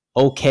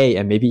okay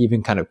and maybe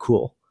even kind of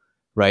cool,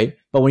 right?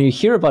 But when you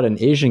hear about an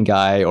Asian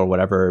guy or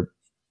whatever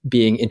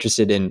being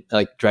interested in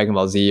like Dragon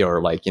Ball Z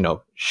or like, you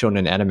know,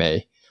 shonen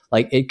anime,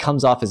 like it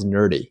comes off as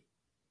nerdy.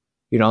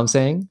 You know what I'm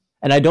saying?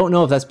 And I don't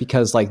know if that's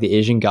because like the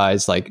Asian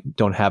guys like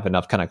don't have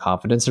enough kind of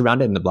confidence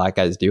around it and the black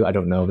guys do. I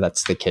don't know if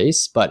that's the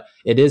case, but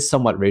it is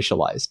somewhat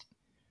racialized.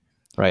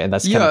 Right. And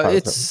that's kind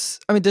of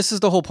I mean, this is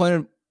the whole point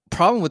of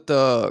problem with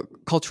the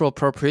cultural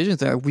appropriation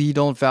thing. We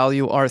don't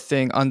value our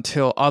thing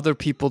until other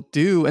people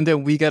do. And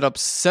then we get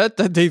upset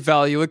that they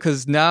value it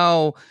because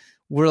now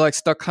we're like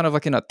stuck kind of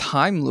like in a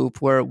time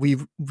loop where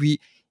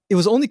it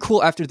was only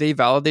cool after they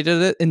validated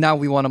it and now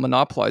we want to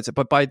monopolize it.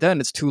 But by then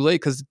it's too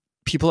late because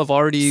people have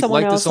already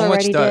liked it so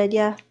much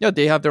that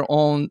they have their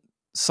own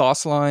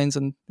sauce lines.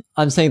 And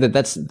I'm saying that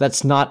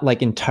that's not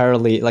like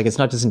entirely like it's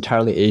not just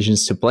entirely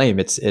Asians to blame.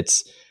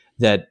 It's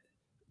that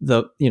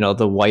the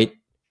white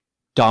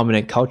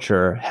dominant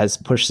culture has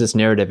pushed this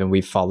narrative and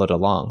we've followed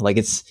along. Like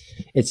it's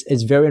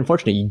very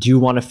unfortunate. You do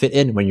want to fit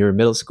in when you're in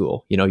middle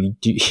school. You know,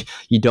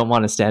 you don't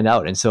want to stand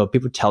out. And so if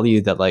people tell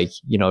you that like,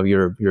 you know,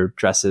 your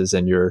dresses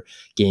and your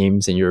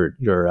games and your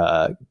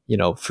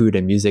food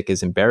and music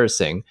is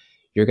embarrassing,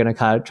 you're going to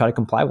kind of try to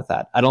comply with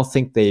that. I don't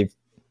think they've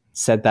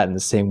said that in the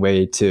same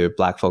way to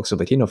black folks or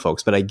Latino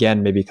folks. But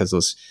again, maybe because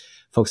those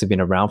folks have been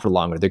around for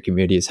longer, their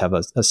communities have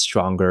a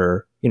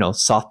stronger, you know,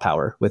 soft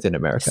power within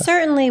America.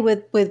 Certainly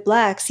with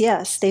blacks,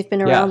 yes, they've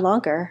been around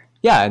longer.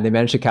 Yeah, and they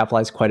managed to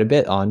capitalize quite a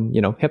bit on, you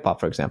know, hip hop,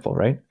 for example,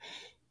 right?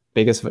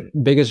 Biggest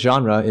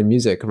genre in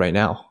music right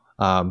now.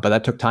 But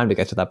that took time to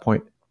get to that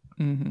point.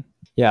 Mm-hmm.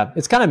 Yeah,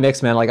 it's kind of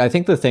mixed, man. Like, I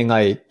think the thing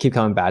I keep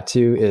coming back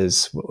to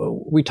is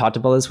we talked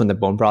about this when the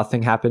bone broth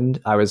thing happened.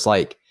 I was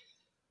like,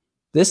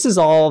 this is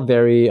all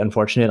very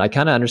unfortunate. I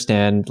kind of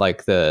understand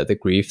like the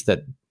grief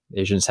that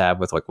Asians have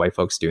with like white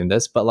folks doing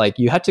this, but like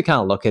you had to kind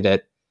of look at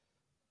it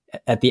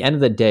at the end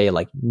of the day,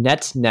 like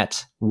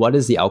net, what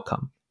is the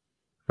outcome,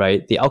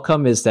 right? The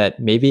outcome is that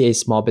maybe a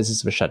small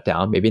business was shut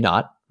down, maybe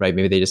not, right?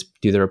 Maybe they just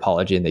do their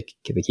apology and they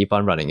keep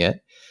on running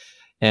it.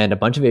 And a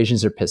bunch of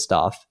Asians are pissed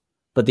off.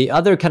 But the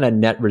other kind of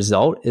net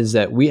result is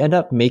that we end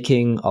up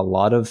making a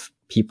lot of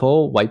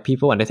people, white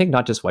people, and I think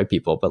not just white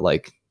people, but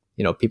like,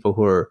 you know, people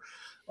who are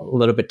a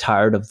little bit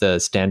tired of the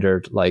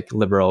standard like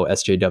liberal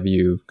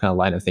SJW kind of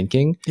line of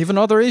thinking. Even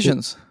other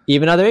Asians.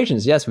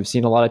 Yes, we've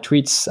seen a lot of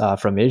tweets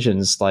from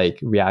Asians like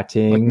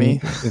reacting, like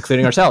me,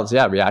 including ourselves.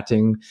 Yeah,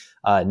 reacting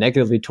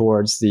negatively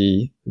towards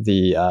the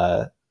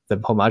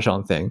whole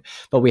mahjong thing.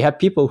 But we have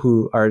people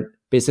who are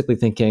basically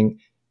thinking,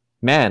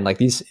 man, like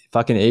these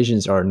fucking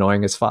Asians are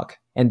annoying as fuck,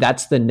 and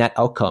that's the net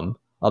outcome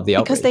of the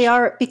outrage.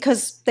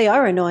 Because they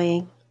are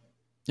annoying.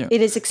 Yeah.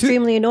 It is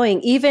extremely annoying.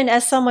 Even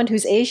as someone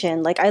who's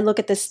Asian, like I look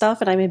at this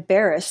stuff and I'm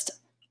embarrassed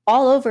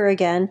all over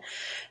again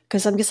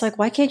because I'm just like,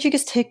 why can't you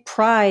just take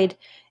pride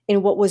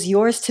in what was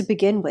yours to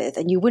begin with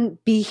and you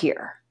wouldn't be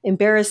here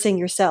embarrassing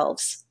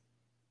yourselves?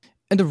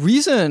 And the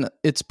reason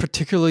it's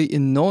particularly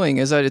annoying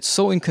is that it's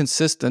so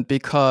inconsistent,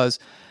 because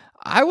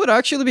I would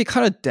actually be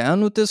kind of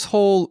down with this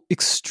whole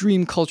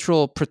extreme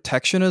cultural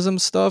protectionism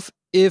stuff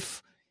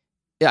if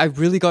I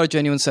really got a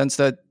genuine sense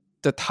that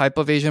the type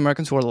of Asian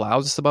Americans who are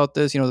loudest about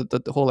this, you know,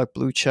 the whole like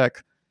blue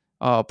check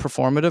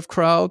performative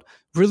crowd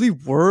really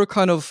were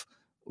kind of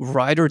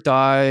ride or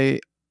die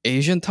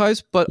Asian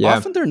types, but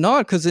often they're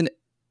not, because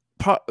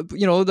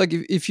you know, like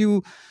if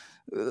you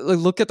like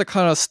look at the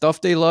kind of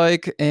stuff they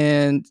like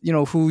and, you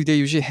know, who they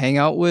usually hang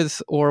out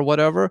with or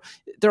whatever,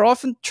 they're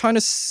often trying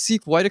to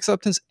seek white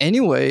acceptance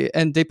anyway,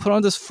 and they put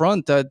on this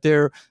front that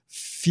they're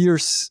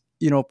fierce,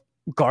 you know,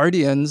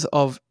 guardians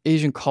of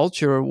Asian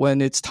culture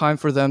when it's time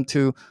for them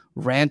to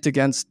rant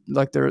against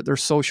like their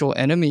social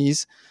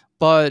enemies.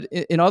 But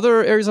in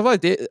other areas of life,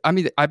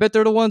 I bet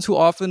they're the ones who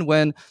often,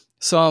 when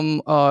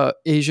some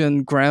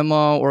Asian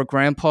grandma or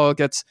grandpa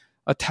gets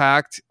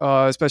attacked,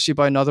 especially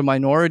by another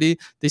minority,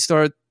 they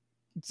start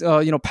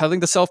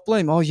peddling the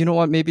self-blame. Oh, you know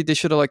what? Maybe they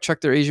should have like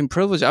checked their Asian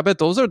privilege. I bet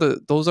those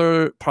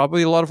are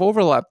probably a lot of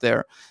overlap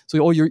there.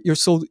 So, you're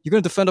going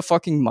to defend a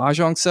fucking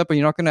mahjong set, but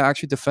you're not going to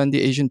actually defend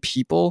the Asian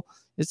people.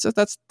 It's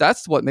just,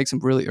 that's what makes them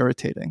really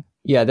irritating.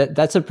 Yeah,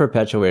 that's a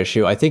perpetual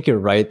issue. I think you're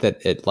right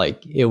that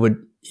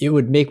it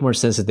would make more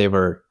sense if they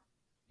were,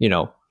 you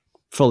know,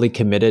 fully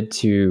committed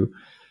to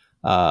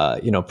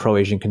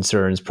pro-Asian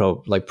concerns,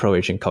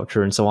 pro-Asian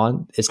culture and so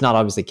on. It's not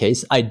always the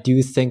case. I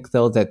do think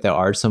though that there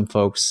are some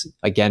folks,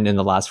 again, in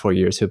the last 4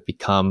 years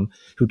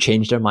who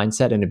changed their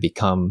mindset and have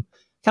become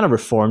kind of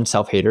reformed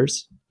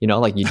self-haters. You know,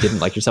 like you didn't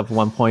like yourself at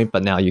one point,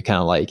 but now you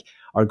kind of like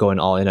are going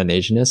all in on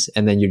Asianness,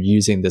 and then you're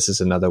using this as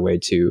another way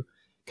to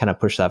kind of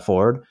push that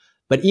forward.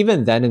 But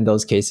even then, in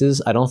those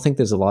cases, I don't think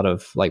there's a lot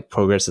of like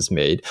progress that's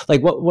made.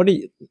 Like, what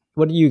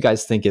do you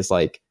guys think is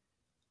like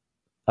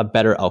a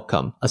better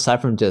outcome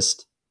aside from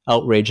just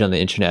outrage on the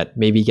internet,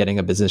 maybe getting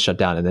a business shut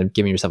down and then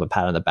giving yourself a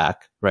pat on the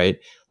back, right?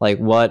 Like,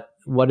 what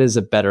is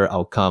a better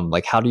outcome?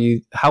 Like, how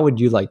would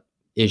you like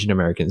Asian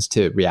Americans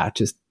to react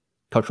to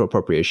cultural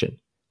appropriation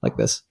like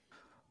this?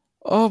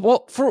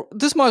 Well, for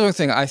this mahjong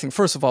thing, I think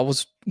first of all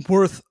was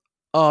worth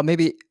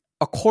maybe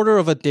a quarter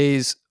of a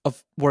day's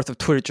worth of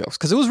Twitter jokes,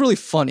 because it was really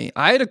funny.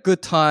 I had a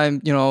good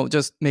time, you know,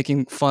 just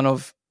making fun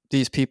of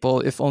these people,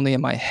 if only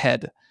in my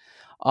head.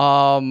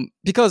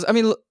 Because I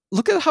mean,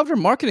 look at how they're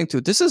marketing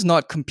to. This is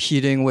not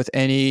competing with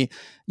any,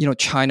 you know,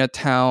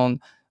 Chinatown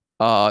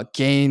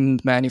game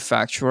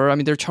manufacturer. I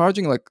mean, they're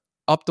charging like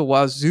up the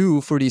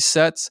wazoo for these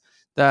sets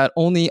that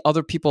only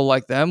other people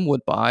like them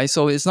would buy.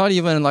 So it's not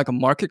even like a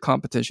market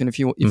competition if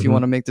you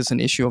want to make this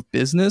an issue of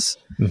business.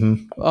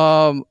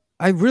 Mm-hmm.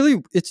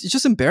 It's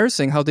just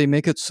embarrassing how they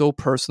make it so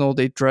personal.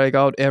 They drag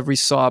out every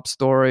sob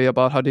story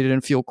about how they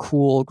didn't feel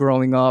cool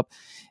growing up.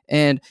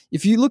 And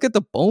if you look at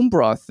the bone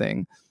broth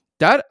thing,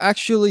 that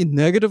actually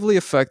negatively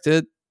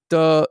affected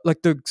the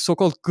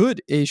so-called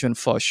good Asian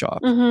pho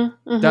shop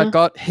that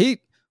got hate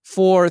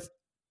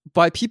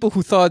by people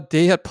who thought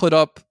they had put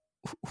up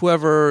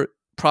whoever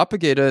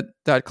propagated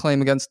that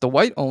claim against the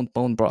white-owned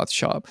bone broth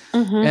shop.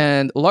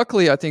 And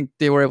luckily, I think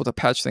they were able to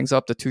patch things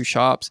up, the two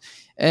shops.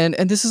 And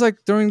this is like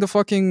during the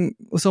fucking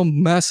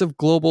some massive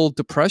global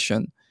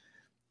depression.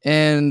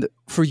 And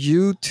for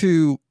you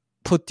to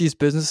put these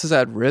businesses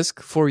at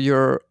risk for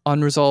your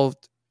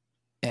unresolved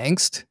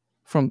angst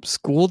from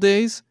school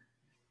days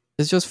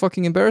is just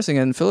fucking embarrassing.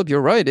 And Philip,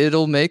 you're right.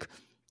 It'll make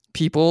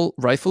people,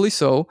 rightfully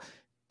so,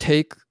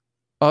 take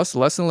us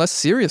less and less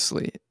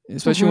seriously,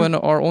 especially when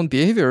our own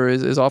behavior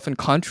is often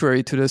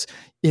contrary to this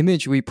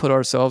image we put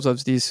ourselves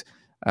as these,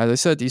 as I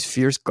said, these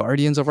fierce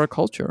guardians of our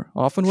culture.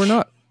 Often we're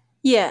not.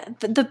 Yeah,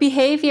 the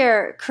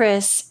behavior,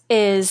 Chris,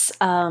 is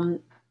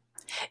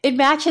It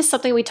matches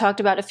something we talked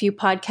about a few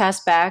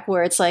podcasts back,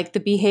 where it's like the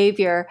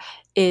behavior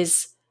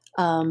is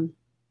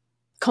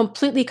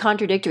completely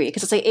contradictory.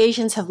 Because it's like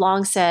Asians have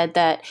long said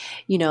that,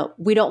 we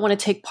don't want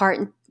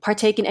to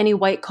partake in any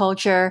white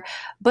culture,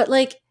 but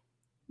like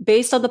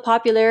based on the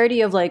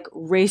popularity of like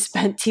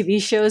race-bent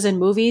TV shows and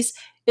movies,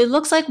 it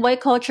looks like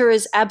white culture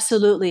is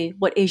absolutely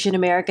what Asian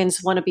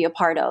Americans want to be a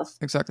part of.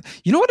 Exactly.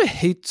 You know what I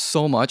hate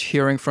so much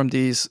hearing from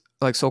these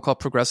like so-called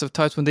progressive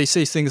types when they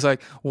say things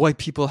like white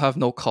people have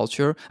no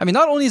culture. I mean,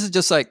 not only is it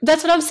just like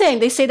that's what I'm saying.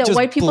 They say that just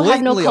white people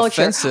have no blatantly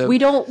culture. offensive. You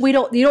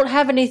don't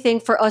have anything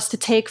for us to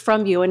take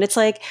from you. And it's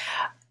like,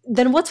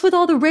 then what's with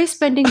all the race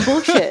bending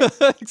bullshit?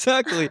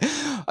 Exactly.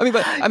 I mean,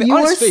 you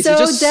on are its face, so it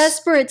just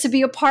desperate to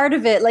be a part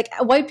of it. Like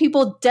white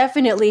people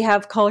definitely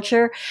have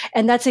culture,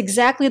 and that's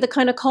exactly the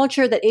kind of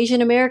culture that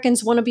Asian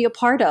Americans want to be a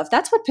part of.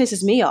 That's what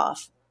pisses me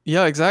off.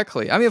 Yeah,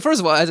 exactly. I mean, first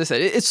of all, as I said,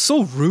 it's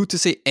so rude to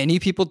say any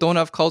people don't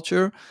have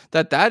culture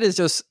that is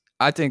just,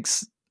 I think,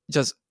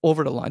 just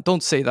over the line.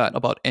 Don't say that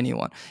about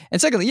anyone.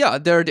 And secondly, yeah,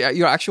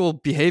 your actual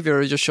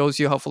behavior just shows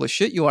you how full of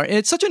shit you are. And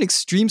it's such an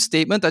extreme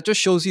statement that just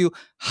shows you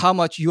how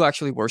much you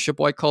actually worship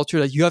white culture,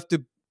 that you have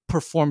to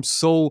perform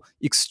so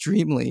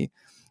extremely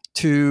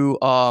to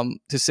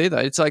say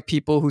that. It's like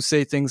people who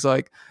say things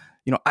like,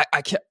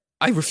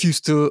 I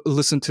refuse to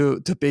listen to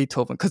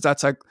Beethoven because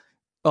that's like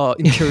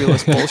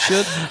imperialist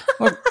bullshit.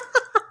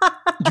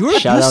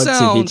 Shout out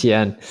to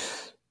VTN.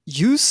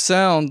 You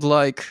sound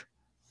like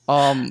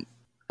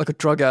a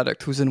drug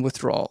addict who's in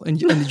withdrawal,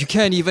 and you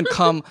can't even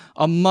come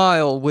a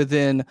mile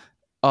within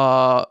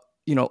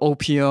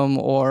opium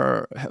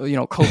or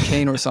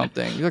cocaine or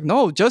something. You're like,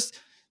 no, just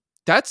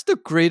that's the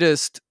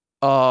greatest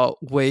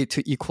way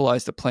to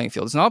equalize the playing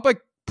field. It's not by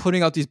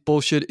putting out these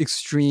bullshit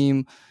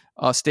extreme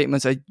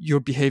statements that your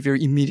behavior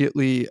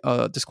immediately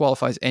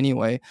disqualifies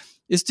anyway.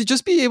 Is to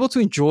just be able to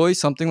enjoy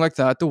something like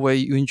that the way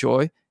you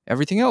enjoy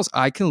everything else.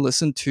 I can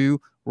listen to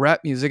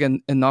rap music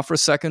and not for a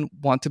second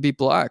want to be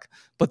black,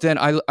 but then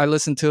I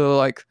listen to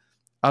like,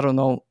 I don't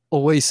know,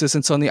 Oasis,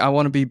 and suddenly I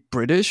want to be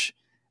British.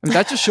 I mean,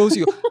 that just shows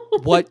you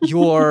what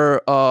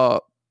your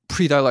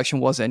predilection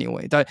was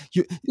anyway. That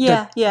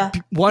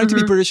wanting to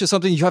be British is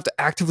something you have to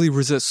actively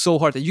resist so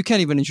hard that you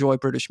can't even enjoy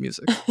British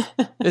music.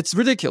 It's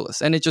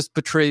ridiculous, and it just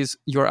betrays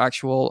your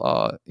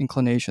actual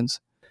inclinations.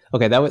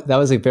 Okay, that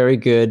was a very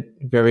good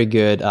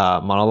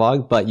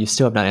monologue, but you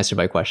still have not answered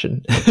my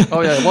question.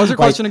 Oh yeah, what was your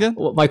question again?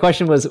 My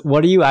question was,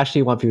 what do you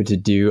actually want people to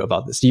do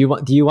about this? Do you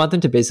want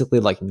them to basically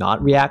like not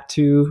react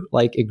to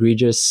like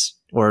egregious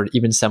or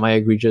even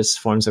semi-egregious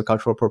forms of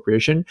cultural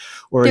appropriation?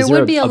 Or there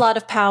would be a lot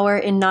of power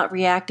in not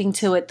reacting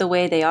to it the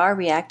way they are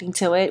reacting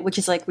to it, which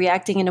is like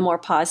reacting in a more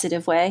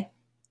positive way.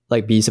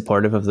 Like be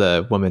supportive of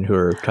the women who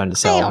are trying to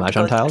sell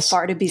mahjong tiles?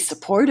 Far to be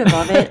supportive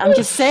of it. I'm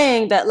just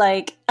saying that,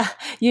 like,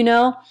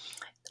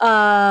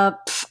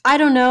 I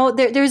don't know.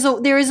 There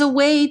is a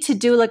way to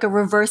do like a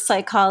reverse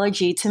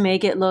psychology to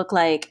make it look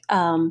like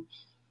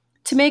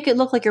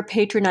you're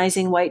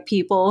patronizing white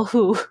people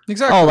who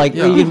exactly. Oh, like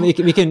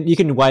you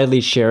can widely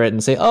share it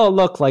and say, oh,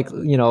 look, like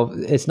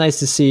it's nice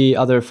to see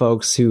other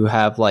folks who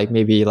have like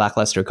maybe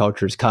lackluster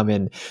cultures come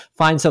and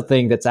find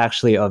something that's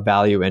actually of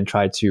value and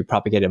try to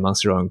propagate it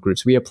amongst their own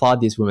groups. We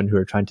applaud these women who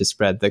are trying to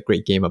spread the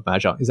great game of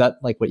mahjong. Is that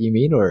like what you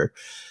mean, or?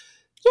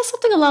 Yeah,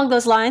 something along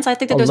those lines. I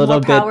think that there's more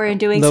power in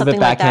doing something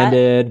like that. A little bit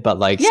backhanded, but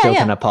like still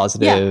kind of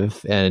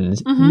positive and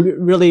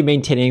really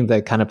maintaining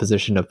the kind of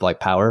position of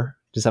like power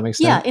to some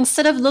extent. Yeah,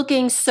 instead of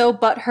looking so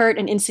butthurt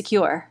and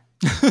insecure.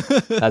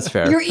 That's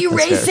fair. You're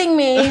erasing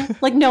me.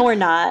 Like, no, we're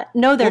not.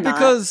 No, they're not.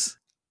 Because,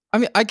 I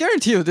mean, I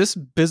guarantee you this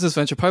business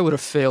venture probably would have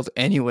failed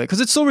anyway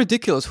because it's so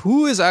ridiculous.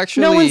 Who is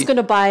actually... No one's going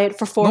to buy it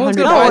for $400.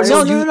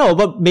 No.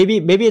 But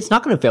maybe it's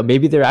not going to fail.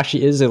 Maybe there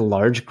actually is a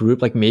large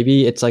group. Like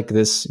maybe it's like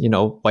this,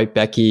 White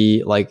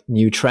Becky, like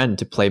new trend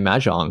to play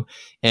mahjong.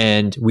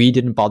 And we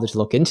didn't bother to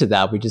look into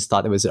that. We just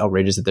thought it was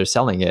outrageous that they're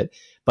selling it.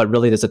 But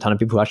really, there's a ton of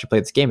people who actually play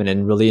this game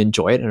and really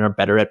enjoy it and are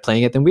better at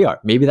playing it than we are.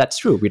 Maybe that's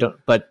true. We don't.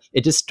 But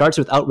it just starts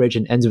with outrage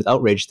and ends with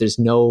outrage. There's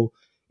no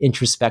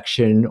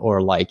introspection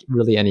or like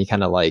really any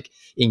kind of like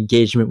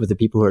engagement with the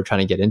people who are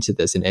trying to get into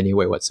this in any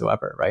way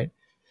whatsoever, right?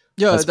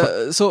 Yeah.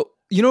 So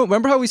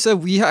remember how we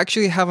said we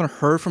actually haven't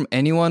heard from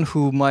anyone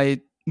who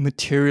might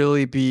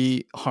materially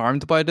be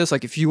harmed by this?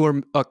 Like if you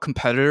were a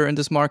competitor in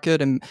this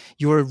market and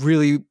you were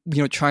really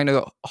trying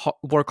to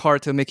work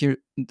hard to make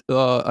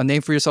a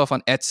name for yourself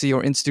on Etsy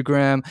or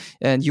Instagram,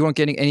 and you weren't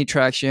getting any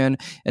traction,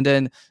 and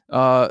then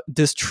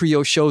this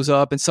trio shows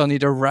up and suddenly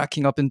they're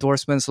racking up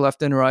endorsements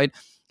left and right.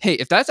 Hey,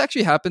 if that's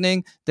actually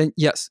happening, then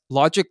yes,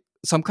 logic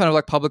some kind of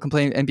like public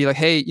complaint and be like,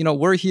 hey,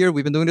 we're here,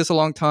 we've been doing this a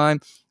long time,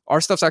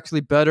 our stuff's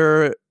actually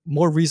better,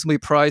 more reasonably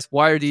priced.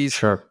 Why are these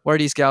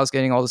gals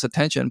getting all this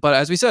attention? But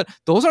as we said,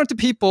 those aren't the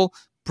people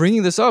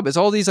bringing this up. It's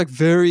all these like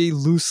very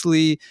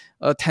loosely,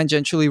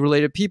 tangentially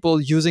related people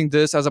using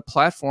this as a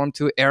platform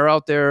to air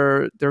out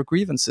their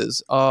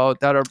grievances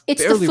that are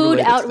it's the food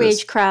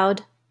outrage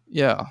crowd.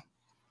 Yeah.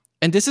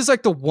 And this is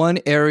like the one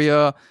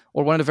area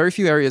or one of the very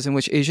few areas in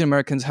which Asian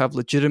Americans have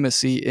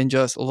legitimacy in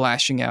just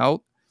lashing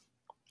out.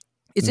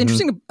 It's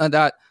interesting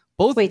that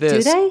both Wait,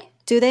 this.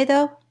 Do they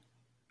though?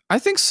 I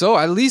think so.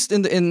 At least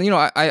in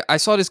I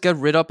saw this get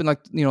writ up in like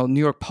New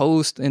York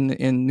Post in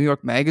New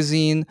York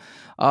Magazine.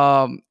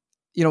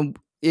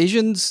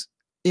 Asians,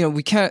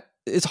 we can't.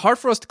 It's hard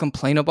for us to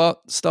complain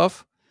about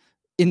stuff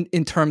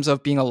in terms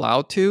of being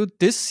allowed to.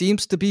 This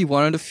seems to be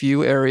one of the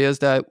few areas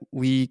that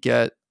we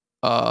get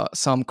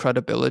some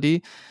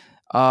credibility.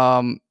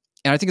 And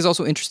I think it's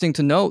also interesting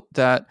to note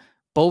that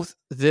both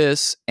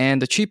this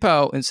and the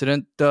Qipao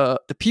incident, the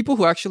people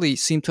who actually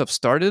seem to have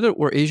started it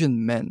were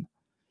Asian men.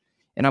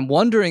 And I'm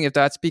wondering if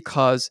that's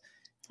because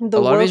The a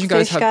lot of Asian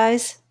guys woke fish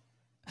guys.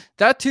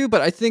 that too,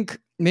 but I think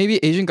maybe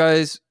Asian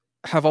guys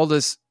have all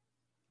this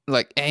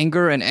like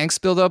anger and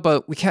angst build up,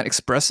 but we can't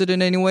express it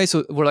in any way.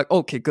 So we're like,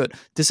 okay, good.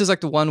 This is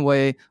like the one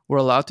way we're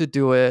allowed to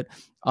do it.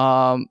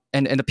 And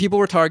the people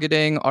we're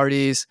targeting are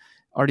these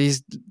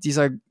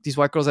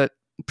white girls that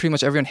pretty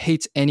much everyone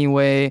hates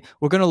anyway.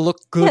 We're gonna look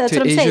good Yeah, that's to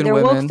what I'm Asian saying. They're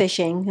women. woke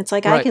fishing. It's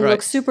like I can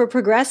look super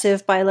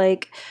progressive by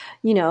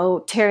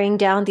tearing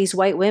down these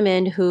white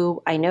women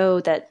who I know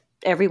that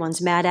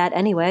everyone's mad at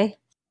anyway.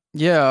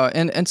 Yeah,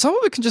 and some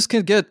of it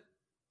can get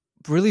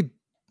really,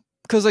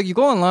 because like you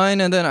go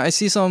online and then I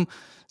see some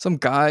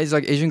guys,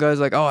 like Asian guys,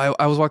 like, oh,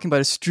 I was walking by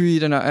the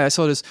street and I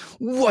saw this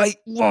white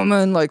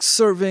woman like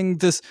serving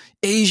this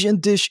Asian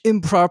dish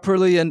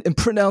improperly and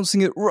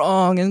pronouncing it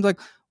wrong, and like,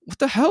 what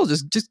the hell?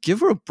 Just give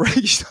her a break.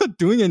 She's not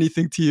doing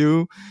anything to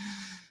you.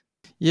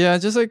 Yeah,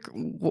 just like,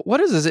 what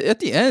is this? At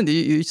the end,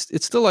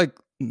 it's still like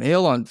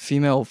male on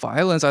female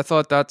violence. I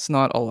thought that's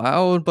not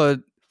allowed, but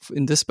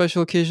in this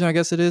special occasion, I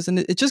guess it is. And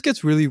it just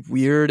gets really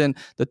weird. And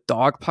the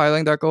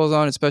dogpiling that goes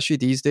on, especially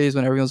these days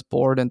when everyone's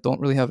bored and don't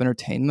really have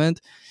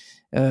entertainment.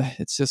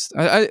 It's just,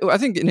 I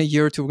think in a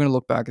year or two, we're going to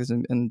look back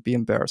and be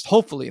embarrassed.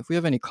 Hopefully, if we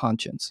have any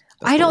conscience.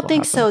 I don't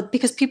think so,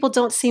 because people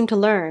don't seem to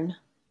learn.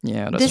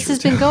 Yeah, this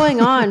has been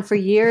going on for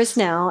years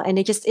now, and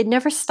it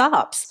never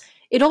stops.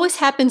 It always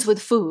happens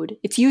with food.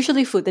 It's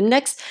usually food. The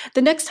next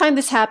time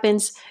this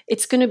happens,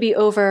 it's going to be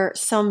over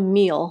some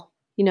meal,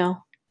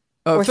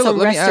 or Philip, some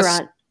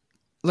restaurant.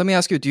 Let me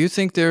ask you: do you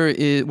think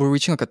we're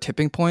reaching like a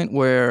tipping point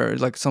where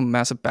like some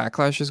massive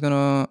backlash is going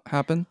to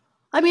happen?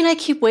 I mean, I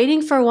keep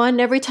waiting for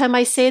one. Every time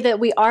I say that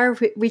we are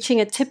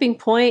reaching a tipping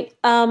point,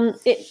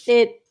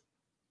 it's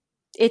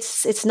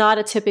not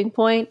a tipping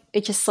point.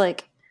 It's just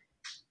like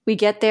we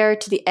get there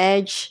to the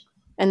edge,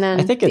 and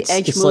then the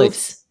edge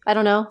moves. Like, I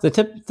don't know.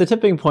 The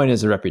tipping point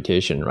is a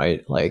reputation,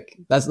 right? Like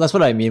that's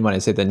what I mean when I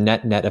say the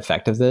net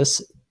effect of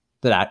this.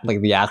 That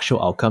like the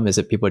actual outcome is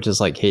that people just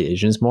like hate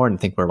Asians more and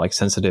think we're like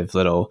sensitive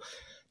little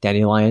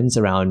dandelions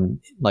around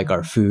like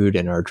our food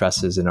and our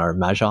dresses and our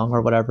mahjong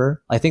or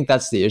whatever. I think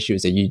that's the issue,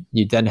 is that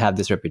you then have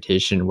this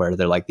reputation where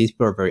they're like, these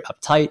people are very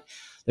uptight.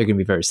 They're going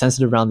to be very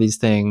sensitive around these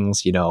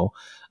things,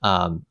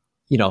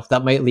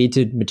 that might lead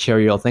to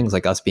material things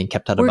like us being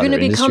kept out of other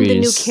industries. We're going to become the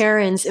new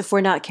Karens if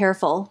we're not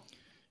careful.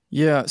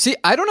 Yeah. See,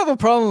 I don't have a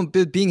problem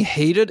with being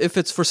hated if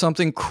it's for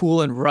something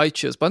cool and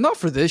righteous, but not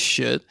for this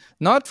shit.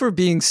 Not for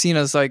being seen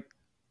as like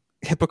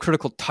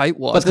hypocritical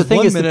tightwads. But the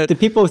thing is, the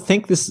people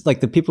think this,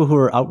 like the people who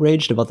are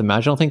outraged about the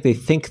mahjong thing, they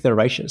think they're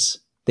righteous.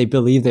 They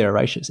believe they are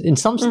righteous. In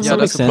some extent,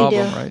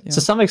 problem, right? Yeah.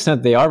 To some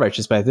extent, they are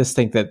righteous, but I just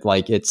think that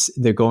like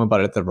they're going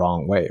about it the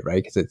wrong way,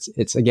 right? Because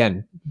it's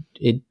again,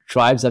 it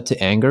drives up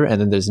to anger,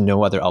 and then there's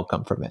no other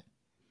outcome from it.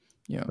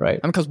 Yeah, right.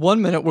 And because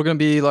 1 minute we're gonna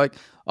be like,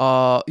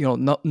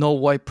 no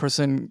white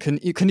person can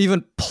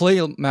even play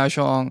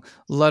mahjong,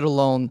 let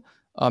alone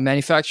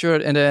manufacture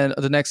it, and then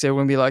the next day we're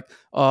gonna be like,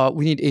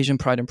 we need Asian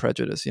pride and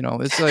prejudice.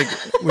 It's like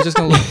we're just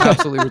gonna look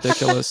absolutely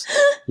ridiculous.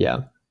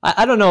 Yeah.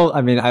 I don't know.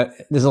 I mean,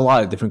 there's a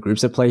lot of different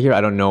groups at play here.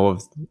 I don't know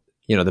if,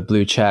 the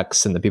blue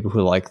checks and the people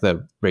who like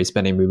the race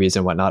bending movies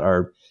and whatnot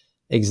are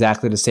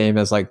exactly the same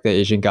as like the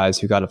Asian guys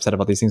who got upset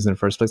about these things in the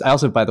first place. I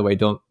also, by the way,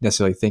 don't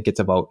necessarily think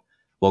it's about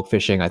woke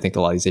fishing. I think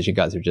a lot of these Asian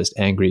guys are just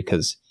angry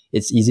because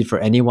it's easy for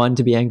anyone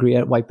to be angry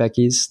at white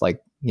Beckies.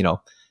 Like,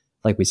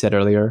 like we said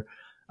earlier.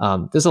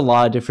 There's a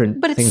lot of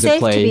different things at play.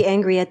 But it's safe to be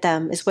angry at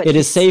them, is what it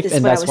is safe,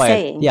 and that's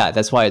why.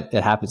 That's why it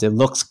happens. It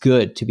looks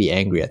good to be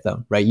angry at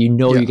them, right? You're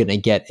going to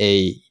get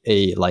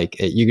you're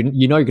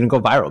going to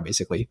go viral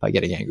basically by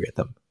getting angry at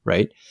them,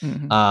 right?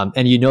 Mm-hmm.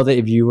 And that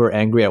if you were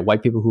angry at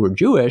white people who were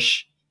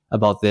Jewish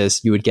about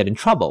this, you would get in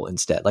trouble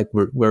instead. Like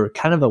we're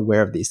kind of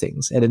aware of these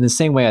things, and in the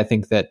same way, I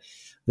think that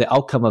the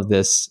outcome of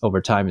this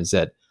over time is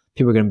that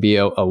people are going to be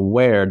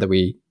aware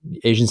that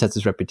Asians has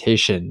this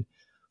reputation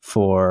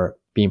for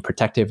being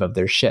protective of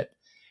their shit,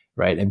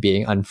 right, and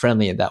being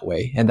unfriendly in that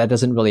way, and that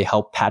doesn't really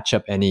help patch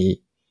up any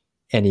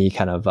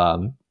kind of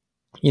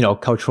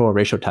cultural or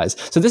racial ties.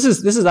 So this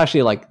is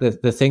actually like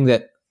the thing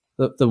that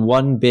the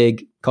one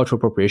big cultural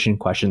appropriation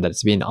question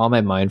that's been on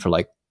my mind for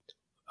like,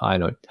 I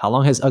don't know, how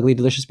long has Ugly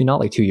Delicious been out?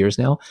 Like 2 years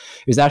now.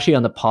 It was actually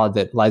on the pod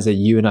that Liza,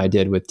 you and I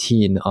did with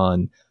Teen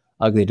on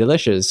Ugly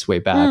Delicious way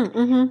back,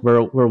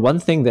 where one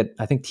thing that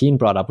I think Teen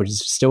brought up, which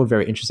is still a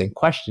very interesting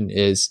question,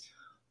 is,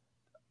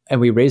 and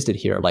we raised it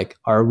here, like,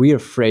 are we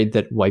afraid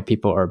that white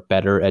people are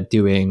better at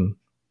doing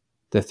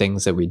the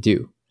things that we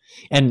do?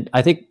 And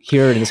I think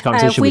here in this If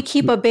conversation, we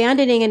keep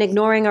abandoning and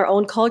ignoring our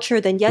own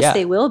culture, then yes, Yeah.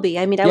 they will be.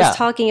 I mean, I was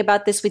talking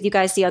about this with you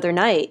guys the other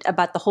night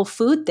about the whole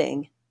food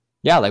thing.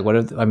 yeah, like what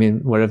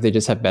if they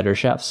just have better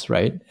chefs,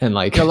 right? And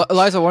like, Yeah,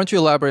 Eliza, why don't you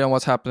elaborate on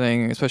what's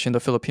happening, especially in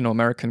the Filipino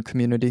American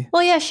community?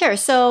 Well, yeah, sure.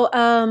 So,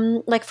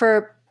 like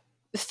for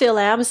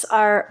Philams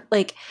are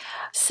like,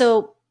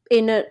 so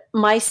in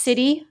my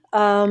city,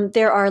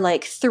 there are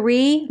like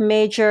three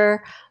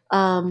major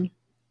lechon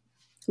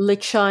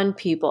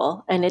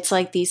people, and it's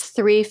like these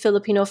three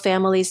Filipino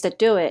families that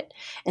do it,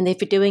 and they've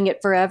been doing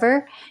it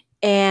forever.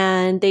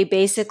 And they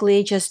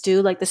basically just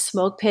do like the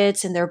smoke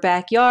pits in their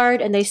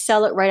backyard, and they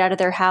sell it right out of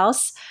their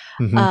house.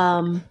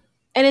 Mhm.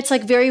 And it's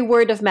like very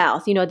word of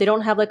mouth. You know, they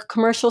don't have like a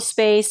commercial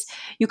space.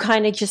 You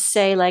kind of just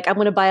say like, I'm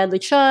going to buy a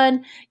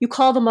lechon. You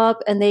call them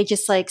up and they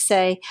just like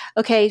say,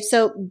 okay,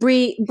 so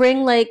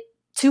bring like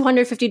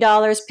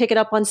 $250, pick it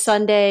up on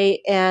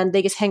Sunday, and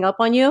they just hang up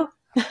on you.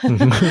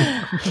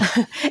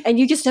 And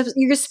you're just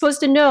supposed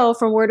to know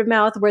from word of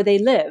mouth where they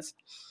live.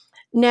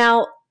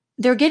 Now,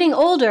 they're getting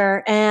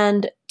older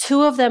and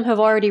two of them have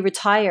already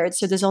retired.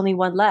 So there's only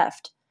one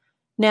left.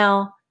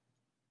 Now,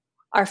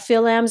 are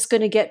Philams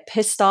going to get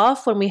pissed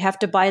off when we have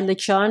to buy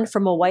lechon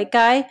from a white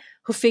guy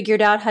who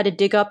figured out how to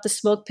dig up the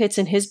smoke pits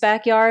in his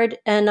backyard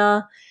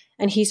and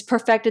he's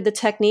perfected the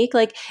technique?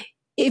 Like,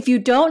 if you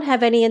don't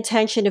have any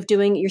intention of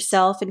doing it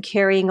yourself and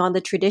carrying on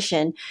the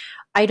tradition,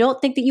 I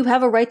don't think that you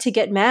have a right to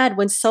get mad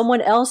when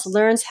someone else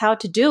learns how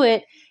to do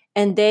it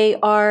and they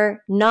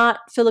are not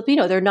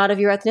Filipino. They're not of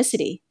your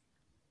ethnicity.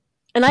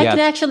 And I can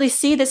actually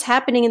see this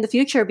happening in the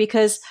future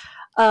because,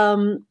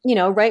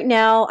 right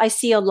now I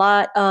see a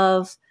lot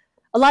of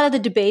the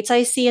debates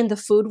I see in the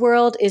food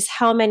world is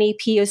how many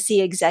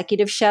POC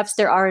executive chefs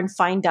there are in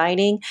fine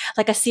dining.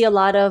 Like I see a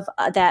lot of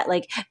that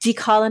like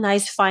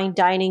decolonized fine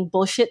dining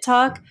bullshit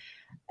talk.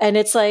 And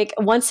it's like,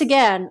 once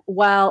again,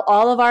 while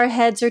all of our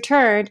heads are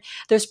turned,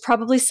 there's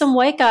probably some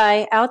white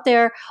guy out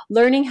there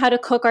learning how to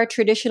cook our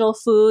traditional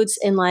foods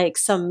in like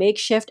some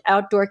makeshift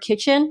outdoor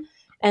kitchen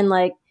and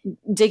like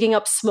digging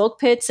up smoke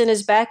pits in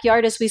his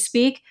backyard as we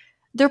speak.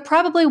 They're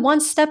probably one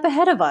step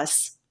ahead of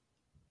us.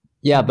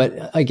 Yeah,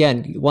 but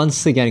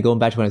once again, going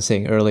back to what I was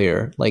saying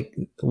earlier, like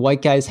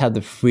white guys have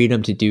the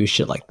freedom to do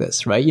shit like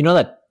this, right? You know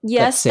that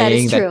Yes, that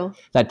saying, that is true.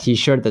 That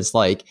T-shirt that's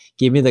like,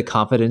 "Give me the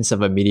confidence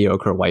of a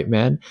mediocre white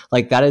man."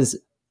 Like that is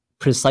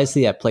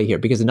precisely at play here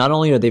because not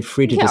only are they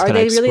free to just kind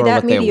of explore what they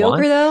want. Are they really that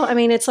mediocre though? I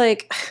mean, it's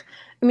like,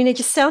 it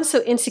just sounds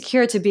so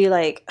insecure to be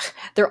like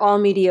they're all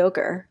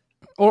mediocre.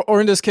 Or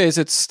in this case,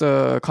 it's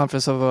the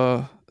confidence of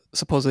a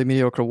supposedly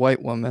mediocre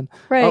white woman,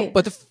 right?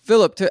 But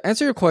Philip, to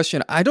answer your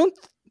question, I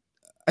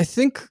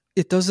think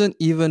it doesn't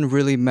even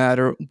really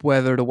matter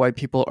whether the white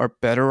people are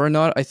better or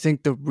not. I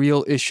think the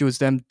real issue is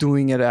them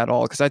doing it at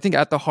all. Because I think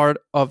at the heart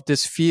of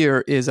this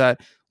fear is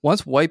that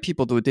once white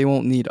people do it, they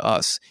won't need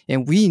us.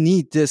 And we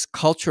need this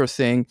culture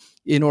thing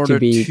in order to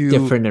be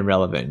different and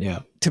relevant. Yeah.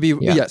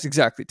 Yes,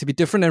 exactly. To be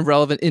different and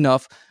relevant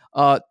enough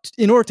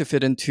in order to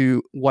fit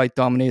into white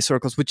dominated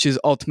circles, which is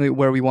ultimately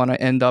where we want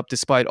to end up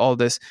despite all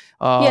this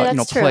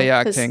play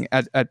acting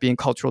at being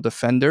cultural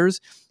defenders.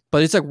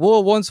 But it's like,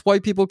 well, once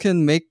white people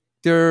can make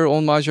their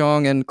own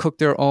mahjong and cook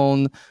their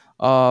own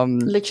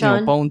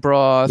bone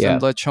broth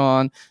and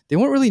lechon, they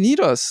won't really need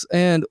us.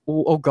 And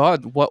oh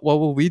God, what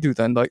will we do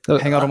then? Like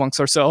hang out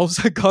amongst ourselves?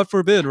 God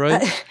forbid,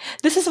 right?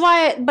 This is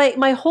why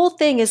my whole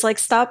thing is like,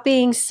 stop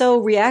being so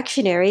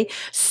reactionary.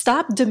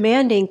 Stop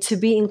demanding to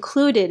be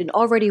included in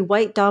already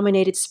white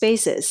dominated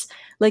spaces.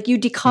 Like you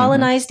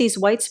decolonize these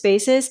white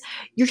spaces,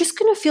 you're just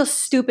going to feel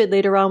stupid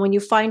later on when you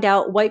find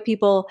out white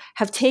people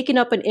have taken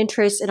up an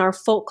interest in our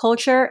folk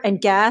culture and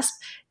gasp,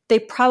 they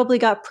probably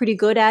got pretty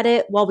good at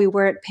it while we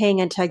weren't paying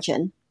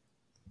attention.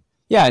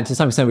 Yeah, and to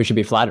some extent we should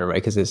be flattered,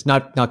 right? Because it's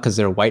not because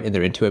they're white and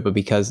they're into it, but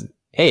because,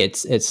 hey,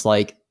 it's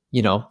like,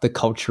 the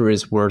culture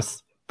is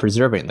worth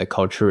preserving. The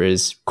culture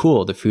is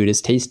cool. The food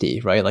is tasty,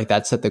 right? Like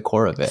that's at the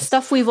core of it.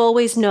 Stuff we've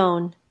always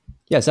known.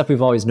 Yeah, stuff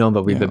we've always known,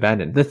 but we've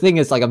abandoned. The thing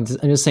is, like, I'm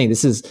just saying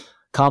this is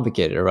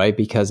complicated, right?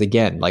 Because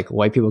again, like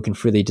white people can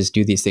freely just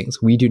do these things.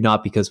 We do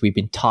not because we've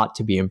been taught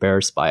to be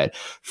embarrassed by it.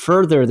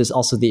 Further, there's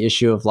also the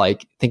issue of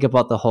like, think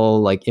about the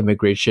whole like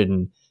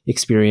immigration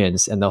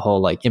experience and the whole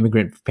like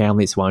immigrant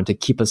families wanting to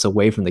keep us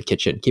away from the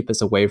kitchen, keep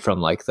us away from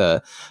like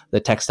the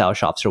textile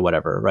shops or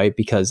whatever, right?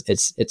 Because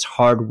it's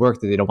hard work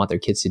that they don't want their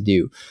kids to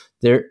do.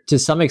 They're, to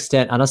some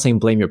extent, I'm not saying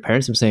blame your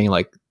parents, I'm saying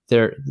like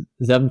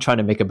them trying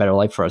to make a better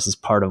life for us is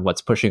part of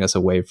what's pushing us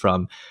away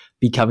from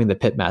becoming the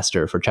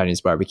pitmaster for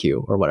Chinese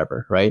barbecue or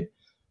whatever, right?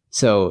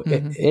 So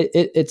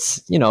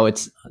it's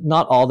it's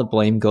not all the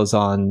blame goes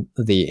on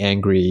the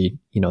angry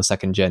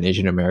second gen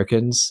Asian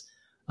Americans.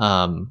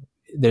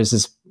 There's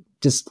this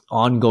just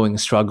ongoing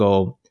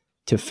struggle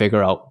to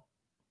figure out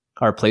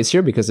our place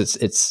here because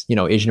it's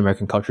Asian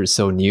American culture is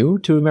so new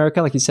to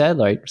America, like you said,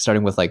 like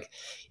starting with like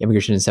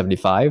immigration in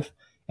 75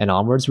 and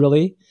onwards,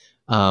 really.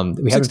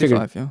 We haven't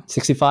figured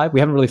 65. We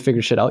haven't really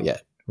figured shit out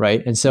yet.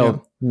 Right. And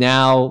so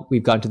now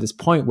we've gotten to this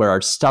point where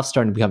our stuff's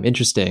starting to become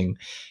interesting.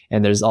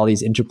 And there's all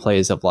these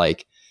interplays of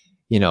like,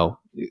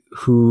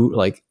 who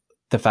like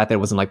the fact that it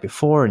wasn't like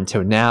before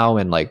until now,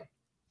 and like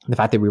the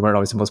fact that we weren't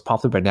always the most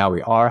popular, but now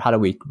we are. How do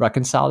we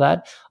reconcile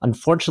that?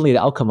 Unfortunately,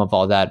 the outcome of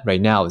all that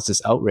right now is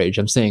this outrage.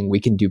 I'm saying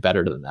we can do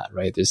better than that,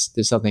 right? There's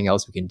something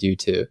else we can do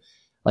to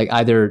like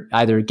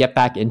either get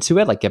back into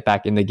it, like get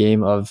back in the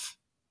game of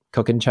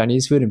cooking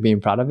Chinese food and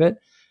being proud of it,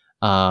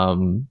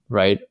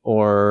 right?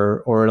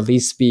 Or at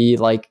least be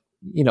like,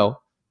 you know,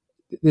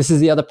 this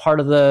is the other part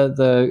of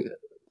the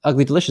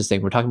ugly delicious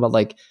thing. We're talking about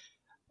like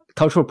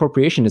cultural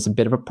appropriation is a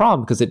bit of a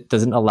problem because it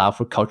doesn't allow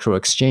for cultural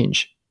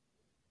exchange,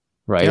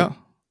 right? Yeah.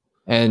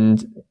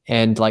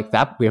 And like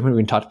that, we haven't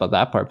even talked about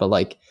that part, but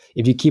like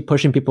if you keep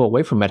pushing people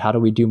away from it, how do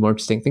we do more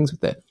interesting things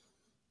with it?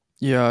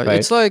 Yeah, right?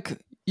 It's like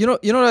you know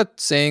that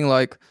saying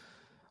like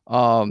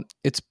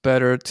it's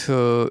better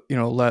to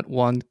let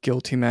one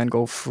guilty man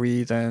go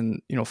free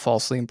than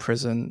falsely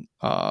imprison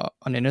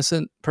an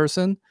innocent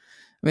person.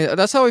 I mean,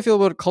 that's how I feel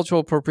about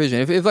cultural appropriation.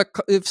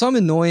 If some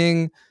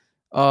annoying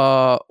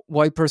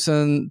white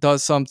person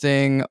does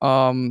something,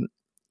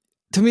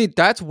 to me,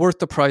 that's worth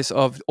the price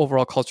of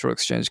overall cultural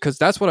exchange, because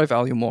that's what I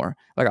value more.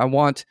 Like, I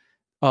want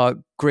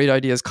great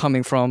ideas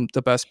coming from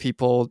the best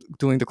people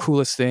doing the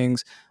coolest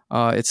things,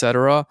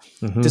 etc.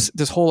 Mm-hmm.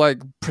 This whole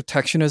like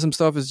protectionism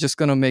stuff is just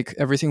gonna make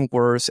everything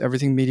worse,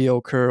 everything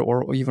mediocre,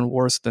 or even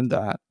worse than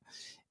that.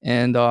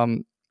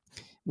 And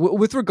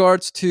with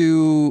regards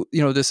to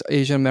this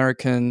Asian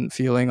American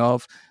feeling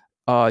of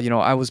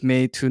I was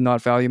made to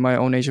not value my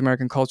own Asian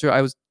American culture,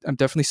 I'm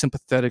definitely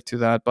sympathetic to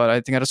that. But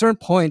I think at a certain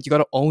point you got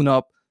to own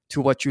up to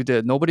what you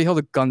did. Nobody held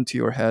a gun to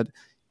your head.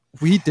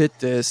 We did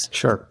this.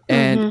 Sure.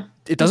 And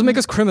it doesn't make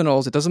us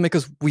criminals. It doesn't make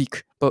us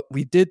weak, but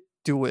we did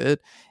do it.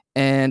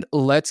 And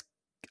let's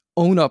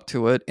own up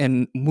to it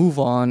and move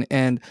on.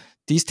 And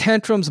these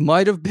tantrums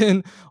might have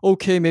been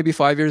okay maybe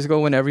 5 years ago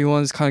when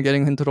everyone's kind of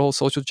getting into the whole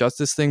social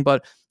justice thing.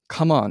 But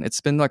come on,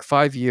 it's been like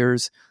 5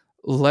 years.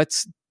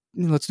 Let's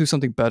do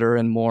something better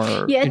and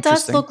more. Yeah, it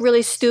does look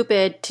really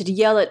stupid to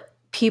yell at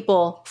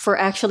people for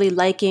actually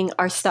liking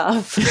our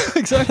stuff.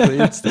 Exactly.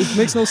 It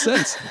makes no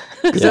sense.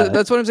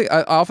 That's what I'm saying.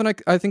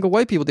 I think of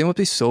white people, they must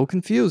be so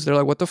confused. They're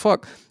like, what the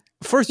fuck?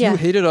 First, you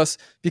hated us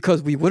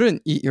because we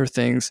wouldn't eat your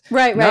things.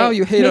 Right. Now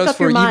you hate us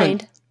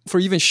for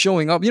even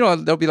showing up.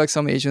 There'll be like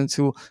some Asians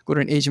who go to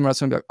an Asian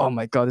restaurant and be like, oh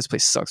my God, this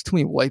place sucks. Too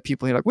many white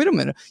people. And you're like, wait a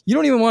minute. You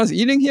don't even want us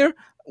eating here?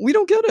 We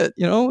don't get it,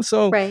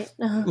 So right.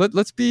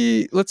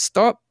 let's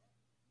stop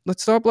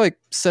like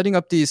setting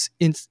up these.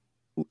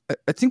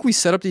 I think we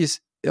set up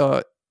these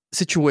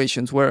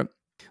situations where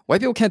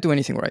white people can't do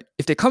anything right.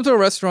 If they come to a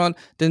restaurant,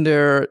 then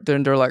they're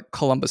like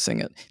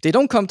Columbusing it. If they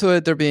don't come to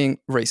it, they're being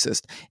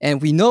racist.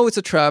 And we know it's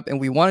a trap, and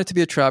we want it to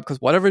be a trap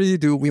because whatever they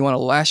do, we want to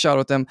lash out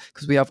at them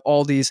because we have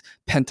all these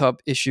pent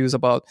up issues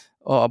about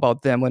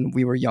them when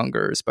we were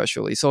younger,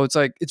 especially. So it's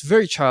like it's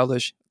very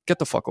childish. Get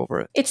the fuck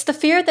over it. It's the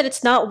fear that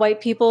it's not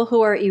white people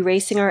who are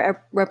erasing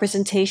our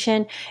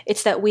representation.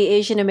 It's that we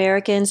Asian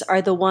Americans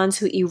are the ones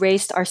who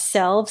erased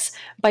ourselves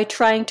by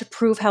trying to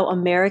prove how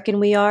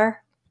American we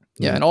are.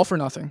 Yeah, and all for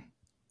nothing.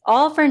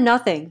 All for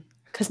nothing,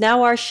 because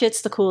now our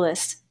shit's the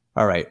coolest.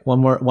 All right,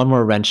 one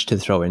more wrench to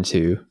throw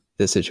into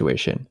this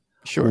situation.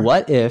 Sure.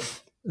 What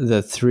if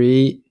the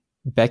 3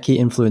 Becky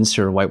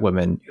influencer white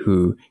women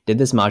who did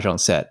this mahjong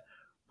set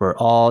were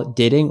all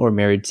dating or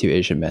married to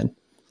Asian men?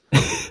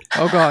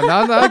 Oh God!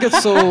 Now it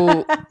gets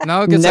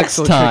next like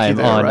so time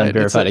tricky there, on right?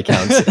 Unverified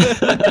Accounts.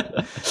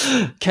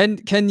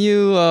 Can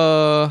you?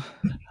 I'm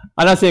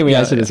not saying we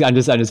answer this. I'm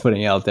just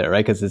putting it out there,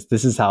 right? Because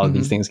this is how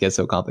these things get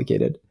so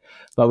complicated.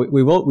 But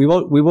we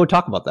won't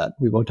talk about that.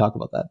 We won't talk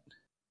about that.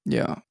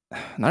 Yeah.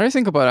 Now that I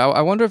think about it,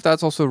 I wonder if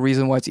that's also a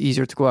reason why it's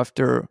easier to go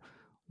after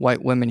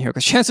white women here,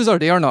 because chances are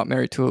they are not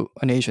married to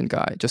an Asian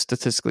guy, just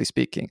statistically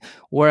speaking.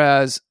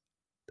 Whereas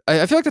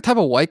I feel like the type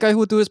of white guy who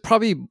would do this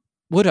probably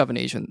would have an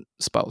Asian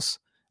spouse,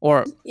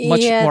 or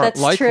much more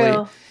that's likely.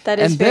 True. That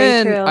is and very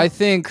then true. I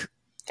think.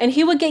 And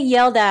he would get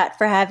yelled at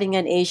for having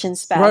an Asian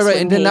spouse. Right.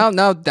 And then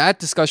now that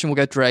discussion will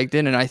get dragged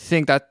in. And I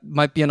think that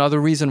might be another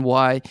reason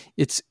why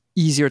it's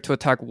easier to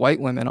attack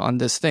white women on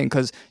this thing,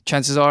 because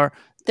chances are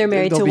they're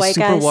married to white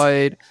super guys.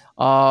 White,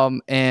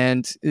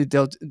 and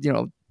they'll,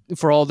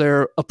 for all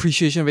their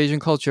appreciation of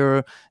Asian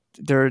culture,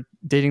 they're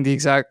dating the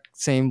exact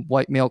same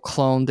white male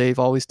clone they've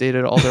always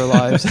dated all their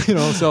lives,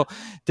 so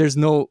there's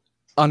no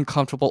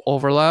uncomfortable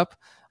overlap.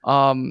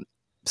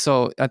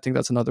 So I think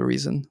that's another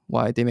reason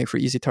why they make for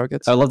easy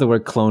targets. I love the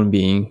word clone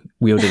being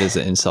wielded as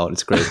an insult.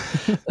 It's great.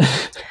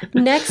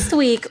 Next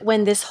week,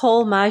 when this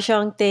whole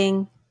mahjong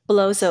thing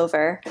blows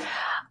over,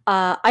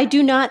 I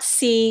do not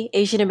see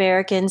Asian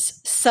Americans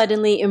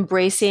suddenly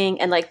embracing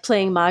and like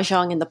playing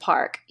mahjong in the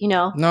park,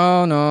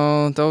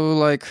 No, they'll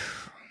like,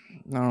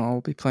 I don't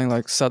know, be playing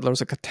like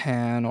Settlers of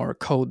Catan or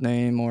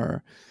Codename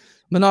or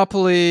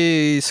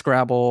Monopoly,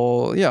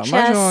 Scrabble. Yeah,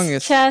 mahjong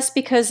is chess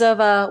because of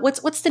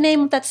what's the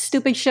name of that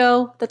stupid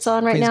show that's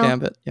on right Queen's now?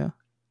 Gambit.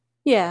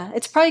 Yeah,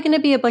 it's probably going to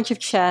be a bunch of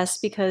chess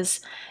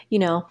because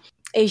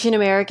Asian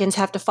Americans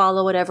have to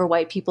follow whatever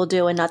white people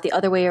do and not the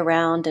other way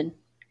around. And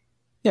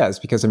Yeah, it's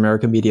because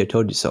American media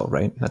told you so,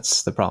 right?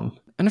 That's the problem.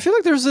 And I feel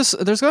like there's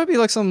got to be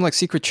like some like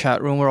secret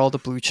chat room where all the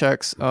blue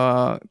checks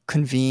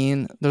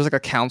convene. There's like a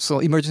council,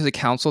 emergency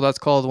council that's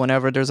called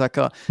whenever there's like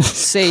a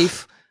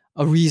safe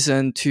a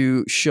reason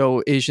to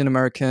show Asian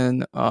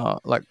American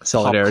like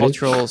Solidarity. pop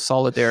cultural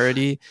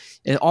solidarity.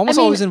 It almost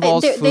always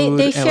involves food.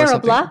 They and, share like, a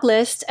block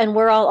list, and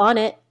we're all on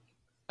it.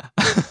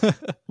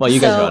 Well, you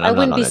guys are on it. I I'm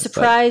wouldn't not be on it,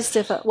 surprised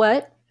if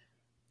what.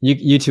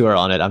 You two are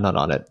on it. I'm not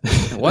on it.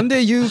 One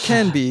day you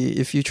can be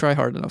if you try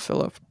hard enough,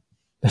 Philip.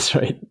 That's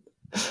right.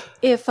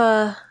 If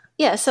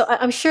yeah, so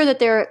I'm sure that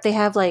they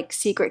have like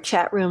secret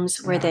chat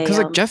rooms where they because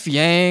like Jeff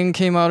Yang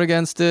came out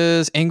against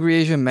this, Angry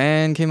Asian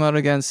Man came out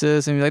against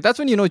this, and like that's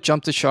when you know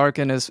Jump the Shark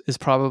and is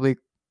probably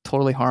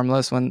totally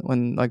harmless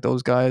when like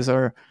those guys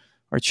are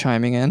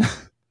chiming in.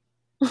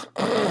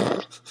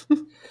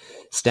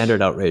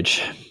 Standard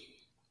outrage.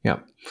 Yeah.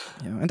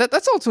 Yeah, and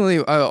that's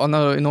ultimately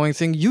another annoying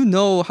thing. You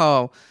know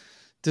how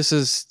this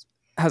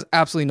has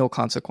absolutely no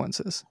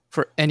consequences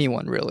for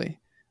anyone really.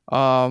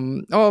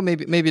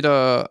 Maybe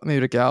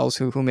the gals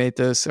who made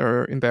this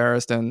are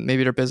embarrassed and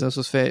maybe their business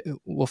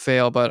will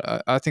fail,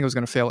 but I think it was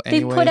going to fail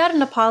anyway. They put out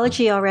an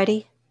apology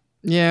already.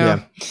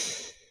 Yeah.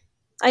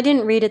 I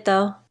didn't read it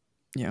though.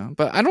 Yeah,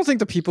 but I don't think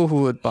the people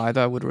who would buy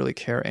that would really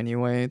care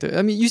anyway.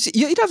 I mean,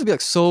 you'd have to be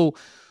like so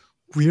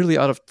weirdly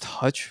out of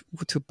touch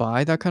to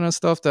buy that kind of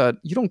stuff that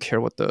you don't care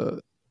what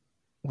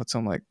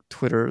some like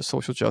Twitter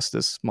social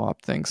justice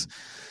mob thinks.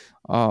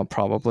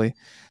 Probably.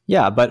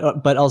 Yeah,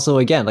 but also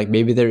again, like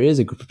maybe there is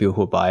a group of people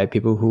who buy it,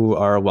 people who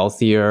are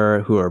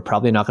wealthier, who are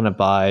probably not going to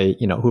buy,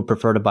 who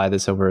prefer to buy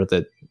this over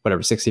the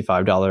whatever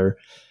 $65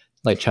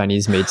 like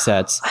Chinese made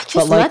sets.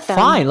 But like,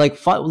 fine,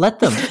 like let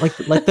them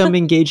let them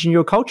engage in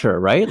your culture,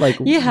 right? Like,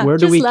 yeah, where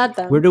do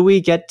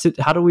we get to?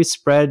 How do we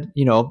spread,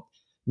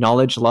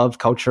 knowledge, love,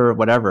 culture,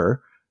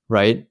 whatever?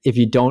 Right? If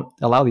you don't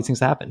allow these things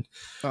to happen.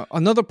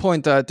 Another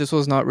point that this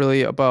was not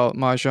really about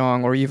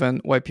mahjong or even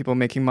white people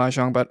making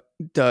mahjong, but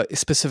the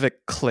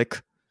specific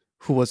clique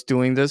who was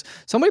doing this.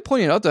 Somebody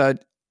pointed out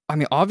that, I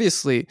mean,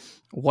 obviously,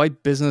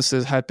 white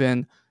businesses had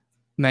been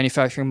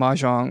manufacturing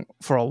mahjong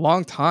for a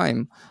long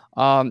time.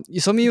 Some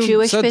of you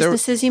Jewish said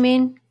businesses, you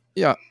mean?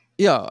 Yeah.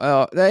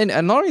 Yeah, and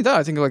not only that,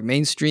 I think like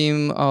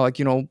mainstream,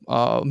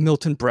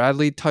 Milton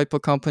Bradley type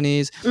of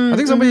companies. I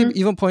think somebody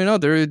even pointed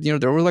out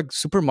there were like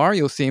Super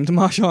Mario themed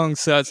mahjong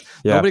sets.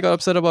 Yeah. Nobody got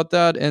upset about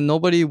that, and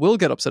nobody will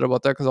get upset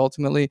about that because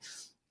ultimately,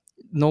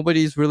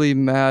 nobody's really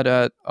mad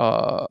at.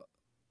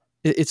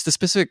 It's the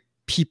specific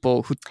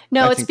people who.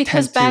 No, it's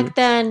because back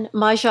then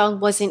mahjong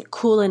wasn't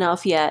cool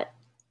enough yet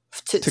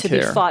to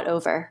be fought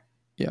over.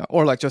 Yeah,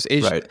 or like just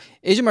Asian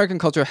American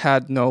culture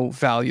had no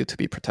value to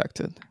be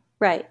protected.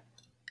 Right.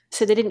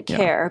 So they didn't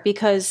care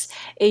because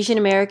Asian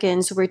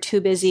Americans were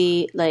too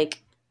busy,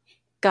 like,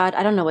 God,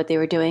 I don't know what they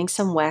were doing.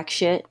 Some whack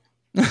shit.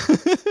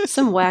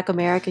 Some whack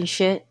American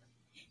shit.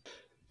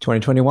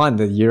 2021,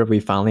 the year we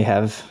finally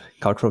have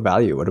cultural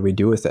value. What do we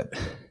do with it?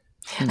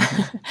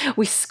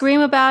 We scream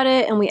about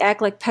it and we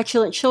act like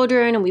petulant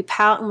children and we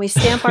pout and we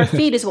stamp our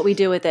feet is what we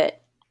do with it.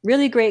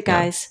 Really great,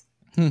 guys.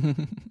 Yeah,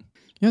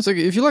 it's like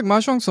if you like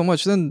mahjong so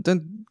much,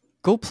 then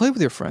go play with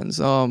your friends.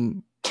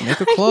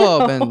 Make a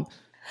club and...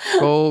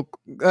 go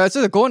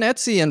on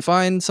Etsy and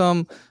find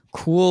some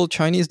cool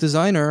Chinese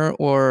designer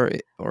or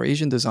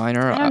Asian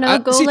designer. I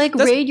don't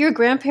know. Raid your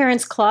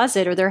grandparents'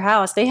 closet or their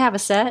house. They have a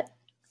set.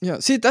 Yeah.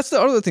 See, that's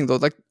the other thing though.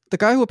 Like the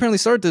guy who apparently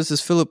started this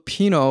is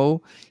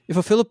Filipino. If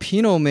a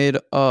Filipino made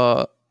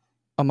a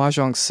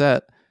mahjong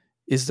set,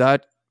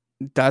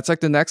 that's like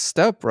the next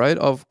step, right?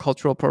 Of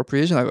cultural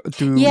appropriation.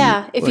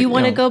 If you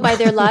want to go by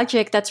their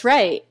logic, that's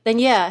right. Then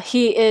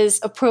he is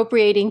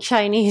appropriating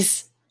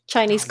Chinese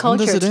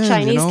culture, it's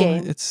Chinese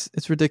game.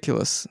 It's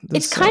ridiculous.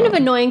 It's kind of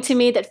annoying to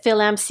me that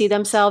Philam see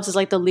themselves as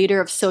like the leader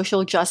of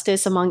social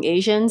justice among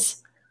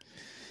Asians.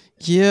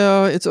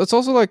 Yeah, it's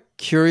also like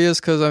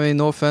curious because I mean,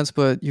 no offense,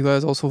 but you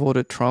guys also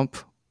voted Trump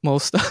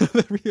most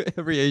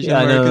every Asian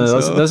American.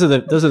 Those are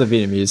the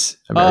Vietnamese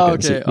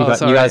Americans. Oh,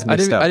 okay. You guys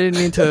mixed up. I didn't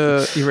mean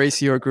to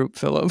erase your group,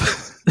 Philip.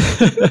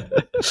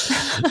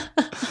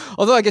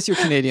 Although I guess you're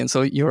Canadian,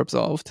 so you're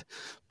absolved.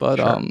 But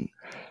sure.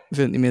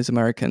 Vietnamese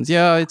Americans.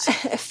 Yeah, it's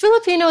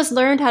Filipinos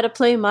learned how to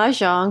play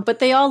mahjong, but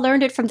they all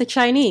learned it from the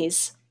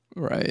Chinese.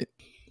 Right.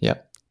 Yeah.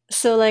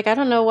 So like I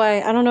don't know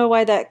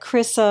why that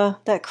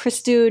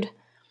Chris dude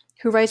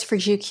who writes for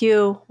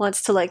GQ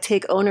wants to like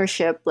take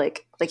ownership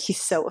like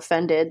he's so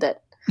offended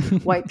that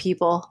white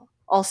people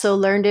also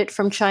learned it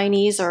from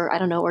Chinese or I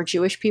don't know or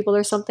Jewish people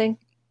or something.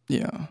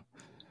 Yeah.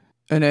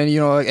 And then,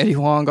 like Eddie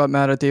Huang got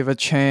mad at David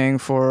Chang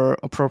for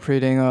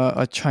appropriating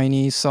a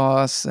Chinese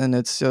sauce and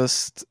it's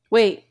just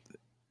Wait.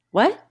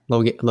 What?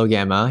 Low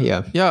gamma,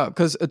 yeah. Yeah,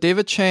 because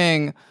David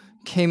Chang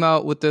came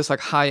out with this like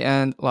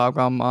high-end Lao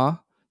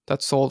Gamma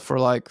that sold for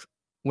like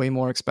way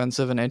more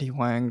expensive, and Eddie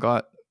Huang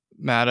got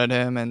mad at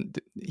him, and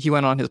he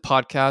went on his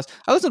podcast.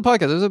 I listened to the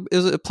podcast. It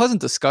was a pleasant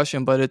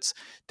discussion, but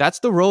that's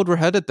the road we're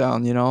headed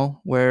down,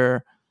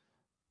 where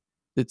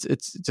it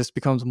just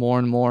becomes more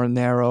and more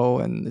narrow,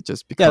 and it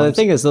just becomes. Yeah, the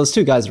thing is, those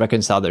two guys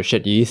reconcile their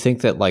shit. Do you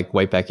think that like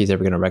White Becky's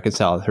ever going to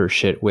reconcile her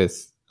shit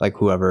with like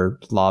whoever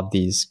lobbed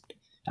these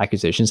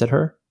accusations at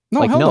her?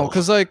 No, like, hell no,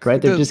 because like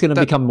right, they're just going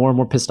to become more and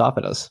more pissed off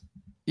at us.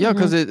 Yeah,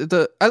 because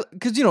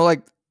because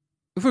like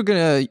if we're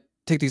gonna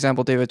take the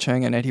example of David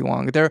Chang and Eddie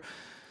Wong,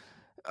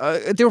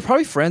 they were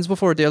probably friends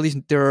before.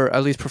 They're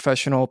at least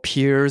professional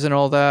peers and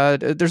all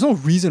that. There's no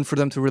reason for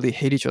them to really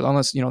hate each other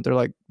unless they're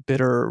like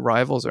bitter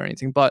rivals or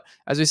anything. But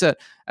as I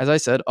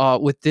said,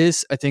 with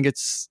this, I think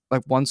it's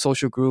like one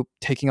social group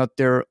taking out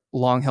their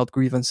long-held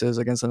grievances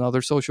against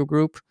another social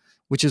group,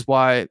 which is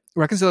why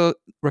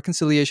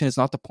reconciliation is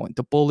not the point.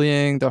 The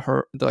bullying,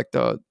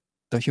 the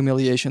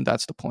humiliation,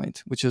 that's the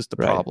point, which is the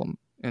problem,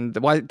 and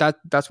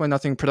that's why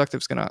nothing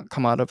productive is gonna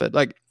come out of it.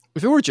 Like,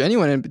 if it were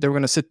genuine and they were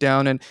going to sit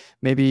down and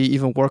maybe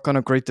even work on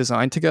a great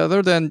design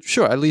together, then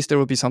sure, at least there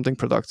would be something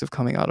productive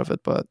coming out of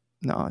it. But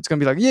no, it's going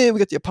to be like, yeah, we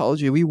got the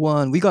apology, we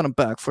won, we got them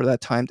back for that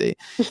time they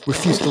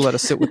refused to let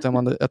us sit with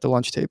them at the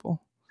lunch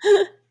table.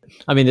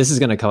 I mean, this is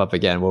going to come up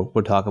again. We'll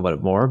talk about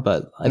it more,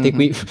 but I think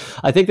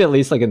I think that at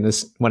least like in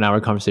this 1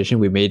 hour conversation,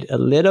 we made a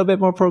little bit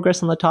more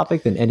progress on the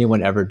topic than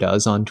anyone ever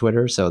does on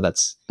Twitter. So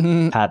that's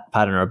pat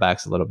on our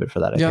backs a little bit for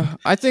that.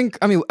 I think.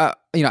 I mean,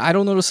 I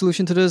don't know the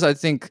solution to this. I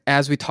think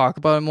as we talk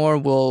about it more,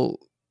 we'll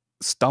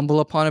stumble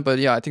upon it. But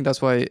yeah, I think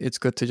that's why it's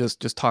good to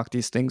just talk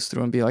these things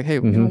through and be like, hey,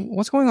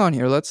 what's going on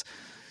here?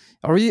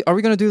 Are we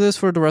going to do this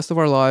for the rest of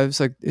our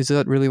lives? Like, is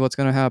that really what's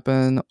going to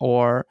happen?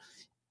 Or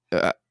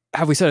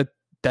have we set a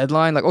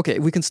deadline? Like, okay,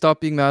 we can stop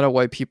being mad at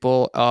white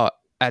people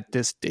at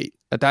this date.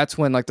 That's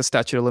when like the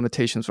statute of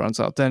limitations runs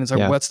out. Then it's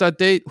like, what's that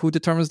date? Who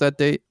determines that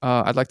date?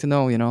 I'd like to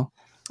know.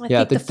 I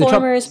think the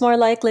former is more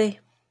likely.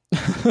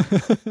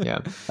 Yeah,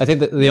 I think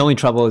that the only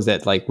trouble is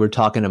that like we're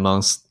talking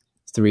amongst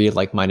three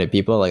like-minded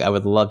people. Like, I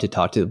would love to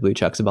talk to the Blue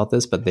Chucks about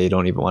this, but they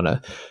don't even want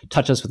to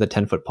touch us with a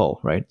 10-foot pole,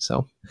 right?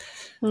 So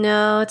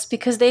no, it's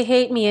because they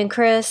hate me and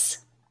Chris.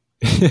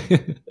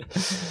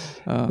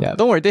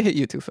 Don't worry, they hate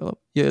you too, Philip.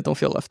 Yeah, don't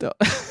feel left out.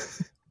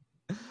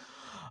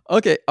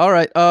 Okay, all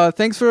right.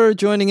 Thanks for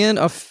joining in,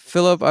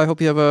 Philip. I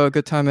hope you have a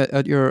good time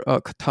at your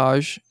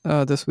cottage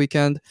this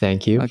weekend.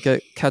 Thank you.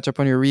 Catch up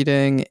on your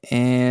reading,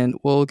 and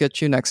we'll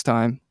get you next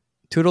time.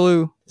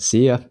 Toodaloo.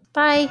 See ya.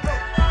 Bye.